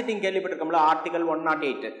 ஜாயிண்ட் சிட்டிங் கேள்விப்பட்டிருக்கோம்ல, ஆர்டிகல்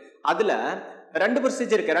 108 அதுல ரெண்டு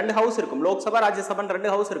ப்ரொசீஜர் இருக்கு, ரெண்டு ஹவுஸ் இருக்கும், லோக்சபா ராஜ்யசபா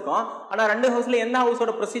ரெண்டு ஹவுஸ் இருக்கும். ஆனா ரெண்டு ஹவுஸ்ல எந்த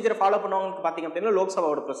ஹவுஸோட ப்ரொசீஜர் ஃபாலோ பண்ணுவாங்கன்னு பாத்தீங்க அப்படின்னா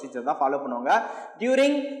லோக்சபாவோட ப்ரொசீஜர் தான் ஃபாலோ பண்ணுவாங்க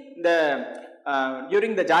டியூரிங்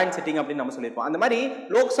த ஜாயிண்ட் சிட்டிங் அப்படின்னு நம்ம சொல்லியிருப்போம். அந்த மாதிரி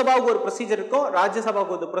லோக்சபாவுக்கு ஒரு ப்ரொசீஜர் இருக்கும்,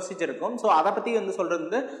 ராஜ்யசபாவுக்கு ஒரு ப்ரொசீஜர் இருக்கும். ஸோ அதை பத்தி வந்து சொல்றது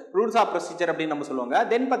வந்து ரூல்ஸ் ஆஃப் ப்ரொசீஜர் அப்படின்னு நம்ம சொல்லுவாங்க.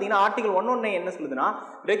 தென் பாத்தீங்கன்னா ஆர்டிகல் 119 என்ன சொல்லுதுன்னா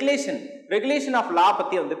ரெகுலேஷன் ஆஃப் லா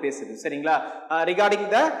பத்தி வந்து பேசுது. சரிங்களா? ரிகார்டிங்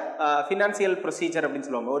த ஃபினான்சியல் ப்ரொசீஜர் அப்படின்னு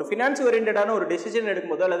சொல்லுவாங்க. ஒரு ஃபினான்ஸ் ஓரியன்டான ஒரு டெசிஷன்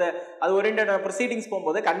எடுக்கும்போது அல்லது அது ஓரியன்டான ப்ரொசீடிங்ஸ்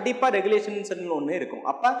போகும்போது கண்டிப்பா ரெகுலேஷன்ஸ் ஒன்று இருக்கும்.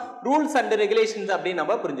 அப்ப ரூல்ஸ் அண்ட் ரெகுலேஷன்ஸ் அப்படின்னு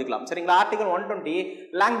நம்ம புரிஞ்சுக்கலாம். சரிங்களா? Article 120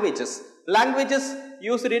 languages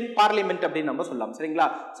used in parliament அப்படி நம்ம சொல்லலாம். சரிங்களா?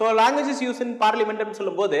 So languages used in parliament னு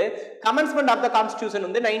சொல்லும்போது commencement of the constitution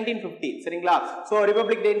வந்து 1950. சரிங்களா? சோ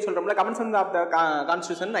ரிபப்ளிக் டே னு சொல்றோம்ல, commencement of the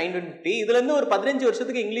constitution 1950. இதுல இருந்து ஒரு 15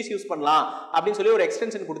 வருஷத்துக்கு இங்கிலீஷ் யூஸ் பண்ணலாம் அப்படி சொல்லி ஒரு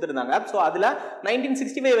எக்ஸ்டென்ஷன் கொடுத்திருந்தாங்க. சோ அதுல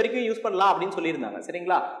 1965 வரைக்கும் யூஸ் பண்ணலாம் அப்படி சொல்லி இருந்தாங்க.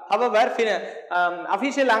 சரிங்களா? however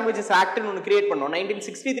official languages act னு ஒன்னு கிரியேட் பண்ணோம்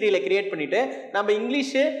 1963 ல கிரியேட் பண்ணிட்டு நம்ம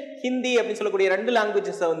இங்கிலீஷ் ஹிந்தி அப்படி சொல்லக்கூடிய ரெண்டு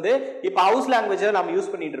லாங்குவேஜஸ் வந்து இப்ப ஹவுஸ் லாங்குவேஜா நாம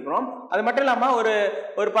யூஸ் பண்ணிட்டு இருக்கோம். அது மட்டும் இல்லாம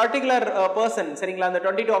ஒரு பர்டிகுலர் பர்சன், சரிங்களா, அந்த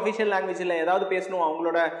 22 அஃபிஷியல் லாங்குவேஜ்ல ஏதாவது பேசணும்,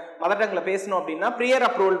 அவங்களோட மதர் டங்ல பேசணும் அப்படின்னா ப்ரியர்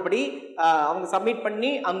அப்ரூவல் படி அவங்க சப்மிட்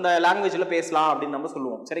பண்ணி அந்த லாங்குவேஜ்ல பேசலாம் அப்படின்னு நம்ம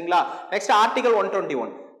சொல்லுவோம். சரிங்களா? Next article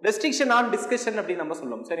 121 restriction on discussion அப்படின்னு நம்ம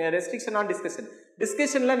சொல்லுவோம். சரி, ரெஸ்ட்ரிக்ஷன் ஆன்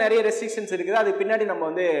டிஸ்கஷன்ல நிறைய ரெஸ்ட்ரிக்ஷன்ஸ் இருக்குது. அது பின்னாடி நம்ம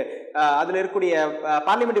வந்து அதுல இருக்கக்கூடிய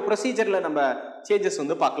பார்லிமெண்டரி ப்ரொசீஜர்ல நம்ம சேஞ்சஸ்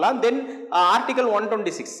வந்து பார்க்கலாம். தென் ஆர்டிகல்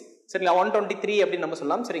 126, சரிங்களா, 123 அப்படின்னு நம்ம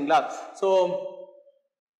சொல்லலாம். சரிங்களா? சோ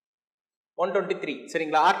 123,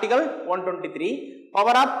 சரிங்களா, article 123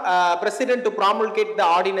 power of president to ப்ராமுல்கேட் the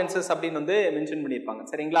ordinances அப்படின்னு வந்து மென்ஷன் பண்ணியிருப்பாங்க.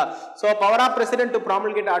 சரிங்களா? So power of president to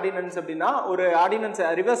ப்ராமுல்கேட் ordinance அப்படின்னா ஒரு ஆர்டினன்ஸ்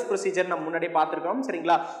ரிவர்ஸ் ப்ரொசீஜர் நம்ம முன்னாடி பார்த்துருக்கோம்.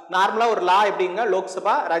 சரிங்களா? நார்மலா ஒரு லா எப்படிங்க,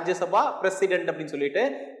 லோக்சபா, ராஜ்யசபா, பிரசிடென்ட் அப்படின்னு சொல்லிட்டு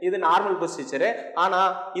இது நார்மல் ப்ரொசீஜர். ஆனா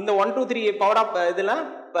இந்த 1, 2, 3 பவர் ஆஃப் இதெல்லாம்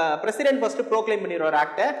பிரசிடென்ட் ஃபர்ஸ்ட் ப்ரோக்ளைம் பண்ணிடுவார்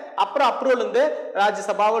ஆக்ட், அப்புறம் அப்ரூவல் வந்து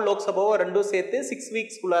ராஜ்யசபாவோ லோக்சபாவோ ரெண்டும் சேர்த்து 6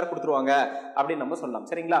 வீக்ஸ்க்குள்ளார கொடுத்துருவாங்க அப்படின்னு நம்ம சொல்லலாம்.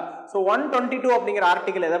 சரிங்களா? ஸோ 122 அப்படிங்கிற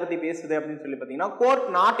ஆர்டிகல் எதை பத்தி பேசுது அப்படின்னு சொல்லி பார்த்தீங்கன்னா court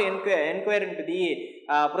not enquire into the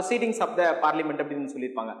proceedings of the parliament அப்படின்னு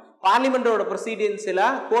சொல்லியிருப்பாங்க. பார்லிமெண்டோட ப்ரொசீடிங்ஸ்ல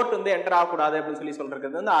கோர்ட் வந்து என்டர் ஆகக்கூடாது அப்படின்னு சொல்லி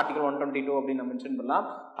சொல்றது வந்து ஆர்டிகல் 122 அப்படின்னு நம்ம மென்ஷன் பண்ணலாம்.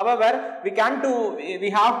 However, we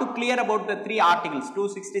have to clear about the 3 articles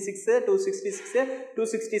 266,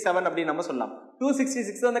 267 அப்படி நம்ம சொல்லலாம்.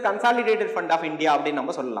 266 வந்து கன்சாலிடேட்டட் ஃபண்ட் ஆஃப் இந்தியா அப்படின்னு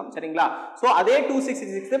நம்ம சொல்லலாம். சரிங்களா? சோ அதே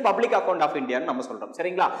 266 பப்ளிக் அக்கவுண்ட் ஆஃப் இந்தியான்னு நம்ம சொல்றோம்.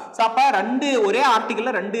 சரிங்களா? சோ அப்ப ஒரே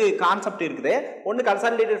ஆர்டிகல்ல ரெண்டு கான்செப்ட் இருக்குது. ஒன்னு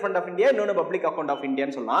கன்சாலிடேட்டட் ஃபண்ட் ஆஃப் இந்தியா, இன்னொன்னு பப்ளிக் அக்கவுண்ட் ஆஃப்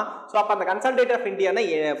இந்தியான்னு சொல்லலாம். சோ அப்ப அந்த consolidated of Indiana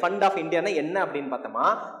fund of Indiana என்ன அப்படின்னு பார்த்தோமா,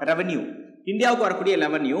 ரெவென்யூ, இந்தியாவுக்கு வரக்கூடிய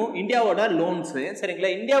ரெவென்யூ, இந்தியாவோட லோன்ஸ்,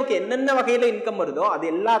 சரிங்களா, இந்தியாவுக்கு என்னென்ன வகையில இன்கம் வருதோ அது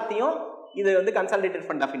எல்லாத்தையும் இது வந்து கன்சாலிடேட்டட்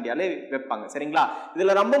ஃபண்ட் ஆஃப் இந்தியால வைப்பாங்க. சரிங்களா?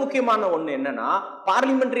 இதுல ரொம்ப முக்கியமான ஒண்ணு என்னன்னா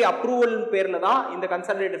பார்லிமெண்டரி அப்ரூவல் பேர்ல தான் இந்த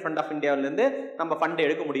கன்சாலிடேட்டட் ஃபண்ட் ஆஃப் இந்தியாவில இருந்து நம்ம ஃபண்ட்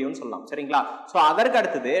எடுக்க முடியும்னு சொல்லலாம். சரிங்களா? சோ அதற்கு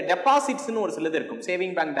அடுத்தது டெபாசிட்ஸ்னு ஒரு சிலது இருக்கும்.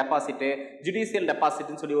 சேவிங் பேங்க் டெபாசிட், ஜுடிஷியல்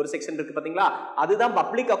டெபாசிட்னு சொல்லி ஒரு செக்ஷன் இருக்கு பாத்தீங்களா, அதுதான்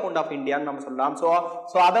பப்ளிக் அக்கவுண்ட் ஆஃப் இந்தியான்னு நம்ம சொல்லலாம்.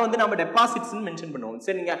 சோ அதை வந்து நம்ம டெபாசிட்ஸ்னு மென்ஷன் பண்ணுவோம்.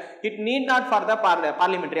 சரிங்க? It need not for the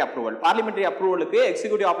parliamentary approval. Parliamentary அப்ரூவலுக்கு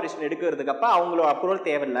executive operation எடுக்கிறதுக்கு அப்ப அவங்களோட அப்ரூவல்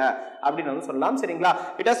தேவையில்லை அப்படின்னு வந்து சொல்லலாம். சரிங்களா?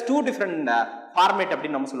 இட் ஹஸ் 2 different format அப்படி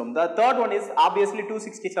நம்ம சொல்லுவோம். The third one is obviously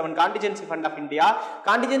 267 contingency fund of India.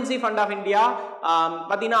 Contingency fund of India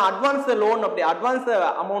பாத்தீங்கன்னா advance loan அப்படி advance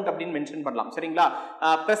amount அப்படின்னு மென்ஷன் பண்ணலாம். சரிங்களா?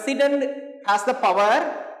 President has the power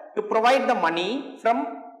to provide the money from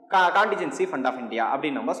காண்டிஜென்சி fund of India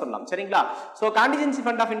அப்படின்னு நம்ம சொல்லலாம். சரிங்களா? ஸோ காண்டிஜென்சி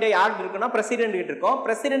ஃபண்ட் ஆஃப் இந்தியா யாருக்கு இருக்குன்னா பிரசிடென்ட் கிட்ட இருக்கும்.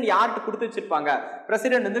 பிரசிடென்ட் யார்கிட்ட கொடுத்து வச்சிருப்பாங்க?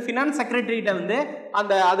 பிரசிடென்ட் வந்து ஃபினான்ஸ் செக்ரட்டரிட்ட வந்து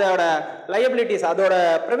அதோட லயபிலிட்டிஸ் அதோட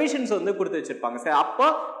ப்ரொவிஷன்ஸ் வந்து கொடுத்து வச்சிருப்பாங்க. சரி, அப்போ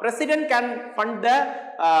president can fund the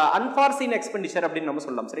அன்ஃபார்சீன் expenditure அப்படின்னு நம்ம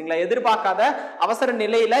சொல்லலாம். சரிங்களா? எதிர்பார்க்காத அவசர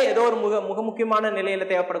நிலையில ஏதோ ஒரு முக்கியமான நிலையில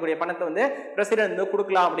தேவைப்படக்கூடிய பணத்தை வந்து பிரசிடென்ட் வந்து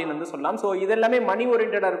கொடுக்கலாம் அப்படின்னு வந்து சொல்லலாம். ஸோ இதெல்லாமே மணி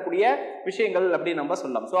ஓரியன்டா இருக்கக்கூடிய விஷயங்கள் அப்படின்னு நம்ம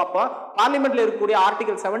சொல்லலாம். ஸோ அப்போ பார்லிமெண்ட்ல இருக்கக்கூடிய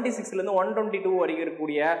ஆர்டிகல் 76ல இருந்து 122 வரைக்கும்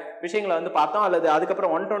இருக்கக்கூடிய விஷயங்களை வந்து பார்த்தோம். அல்லது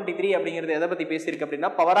அதுக்கப்புறம் 123 அப்படிங்கிறது எதை பத்தி பேசியிருக்கு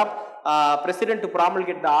அப்படின்னா power of president to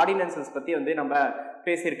ப்ராமல்கேட் the ordinances பத்தி வந்து நம்ம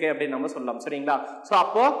பேசியிருக்கு அப்படின்னு நம்ம சொல்லலாம். சரிங்களா? ஸோ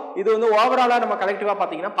அப்போ இது வந்து ஓவராலா நம்ம கலெக்டிவா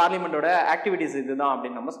பாத்தீங்கன்னா பார்லிமெண்டோட ஆக்டிவிட்டிஸ் இதுதான்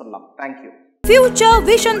அப்படின்னு நம்ம சொல்லலாம். Thank you. Future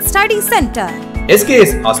Vision Study Center,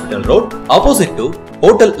 SKS Hospital Road, opposite to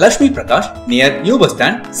Hotel Lakshmi Prakash, near New Bus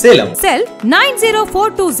Stand, Salem. Cell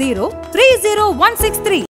 90420 30163.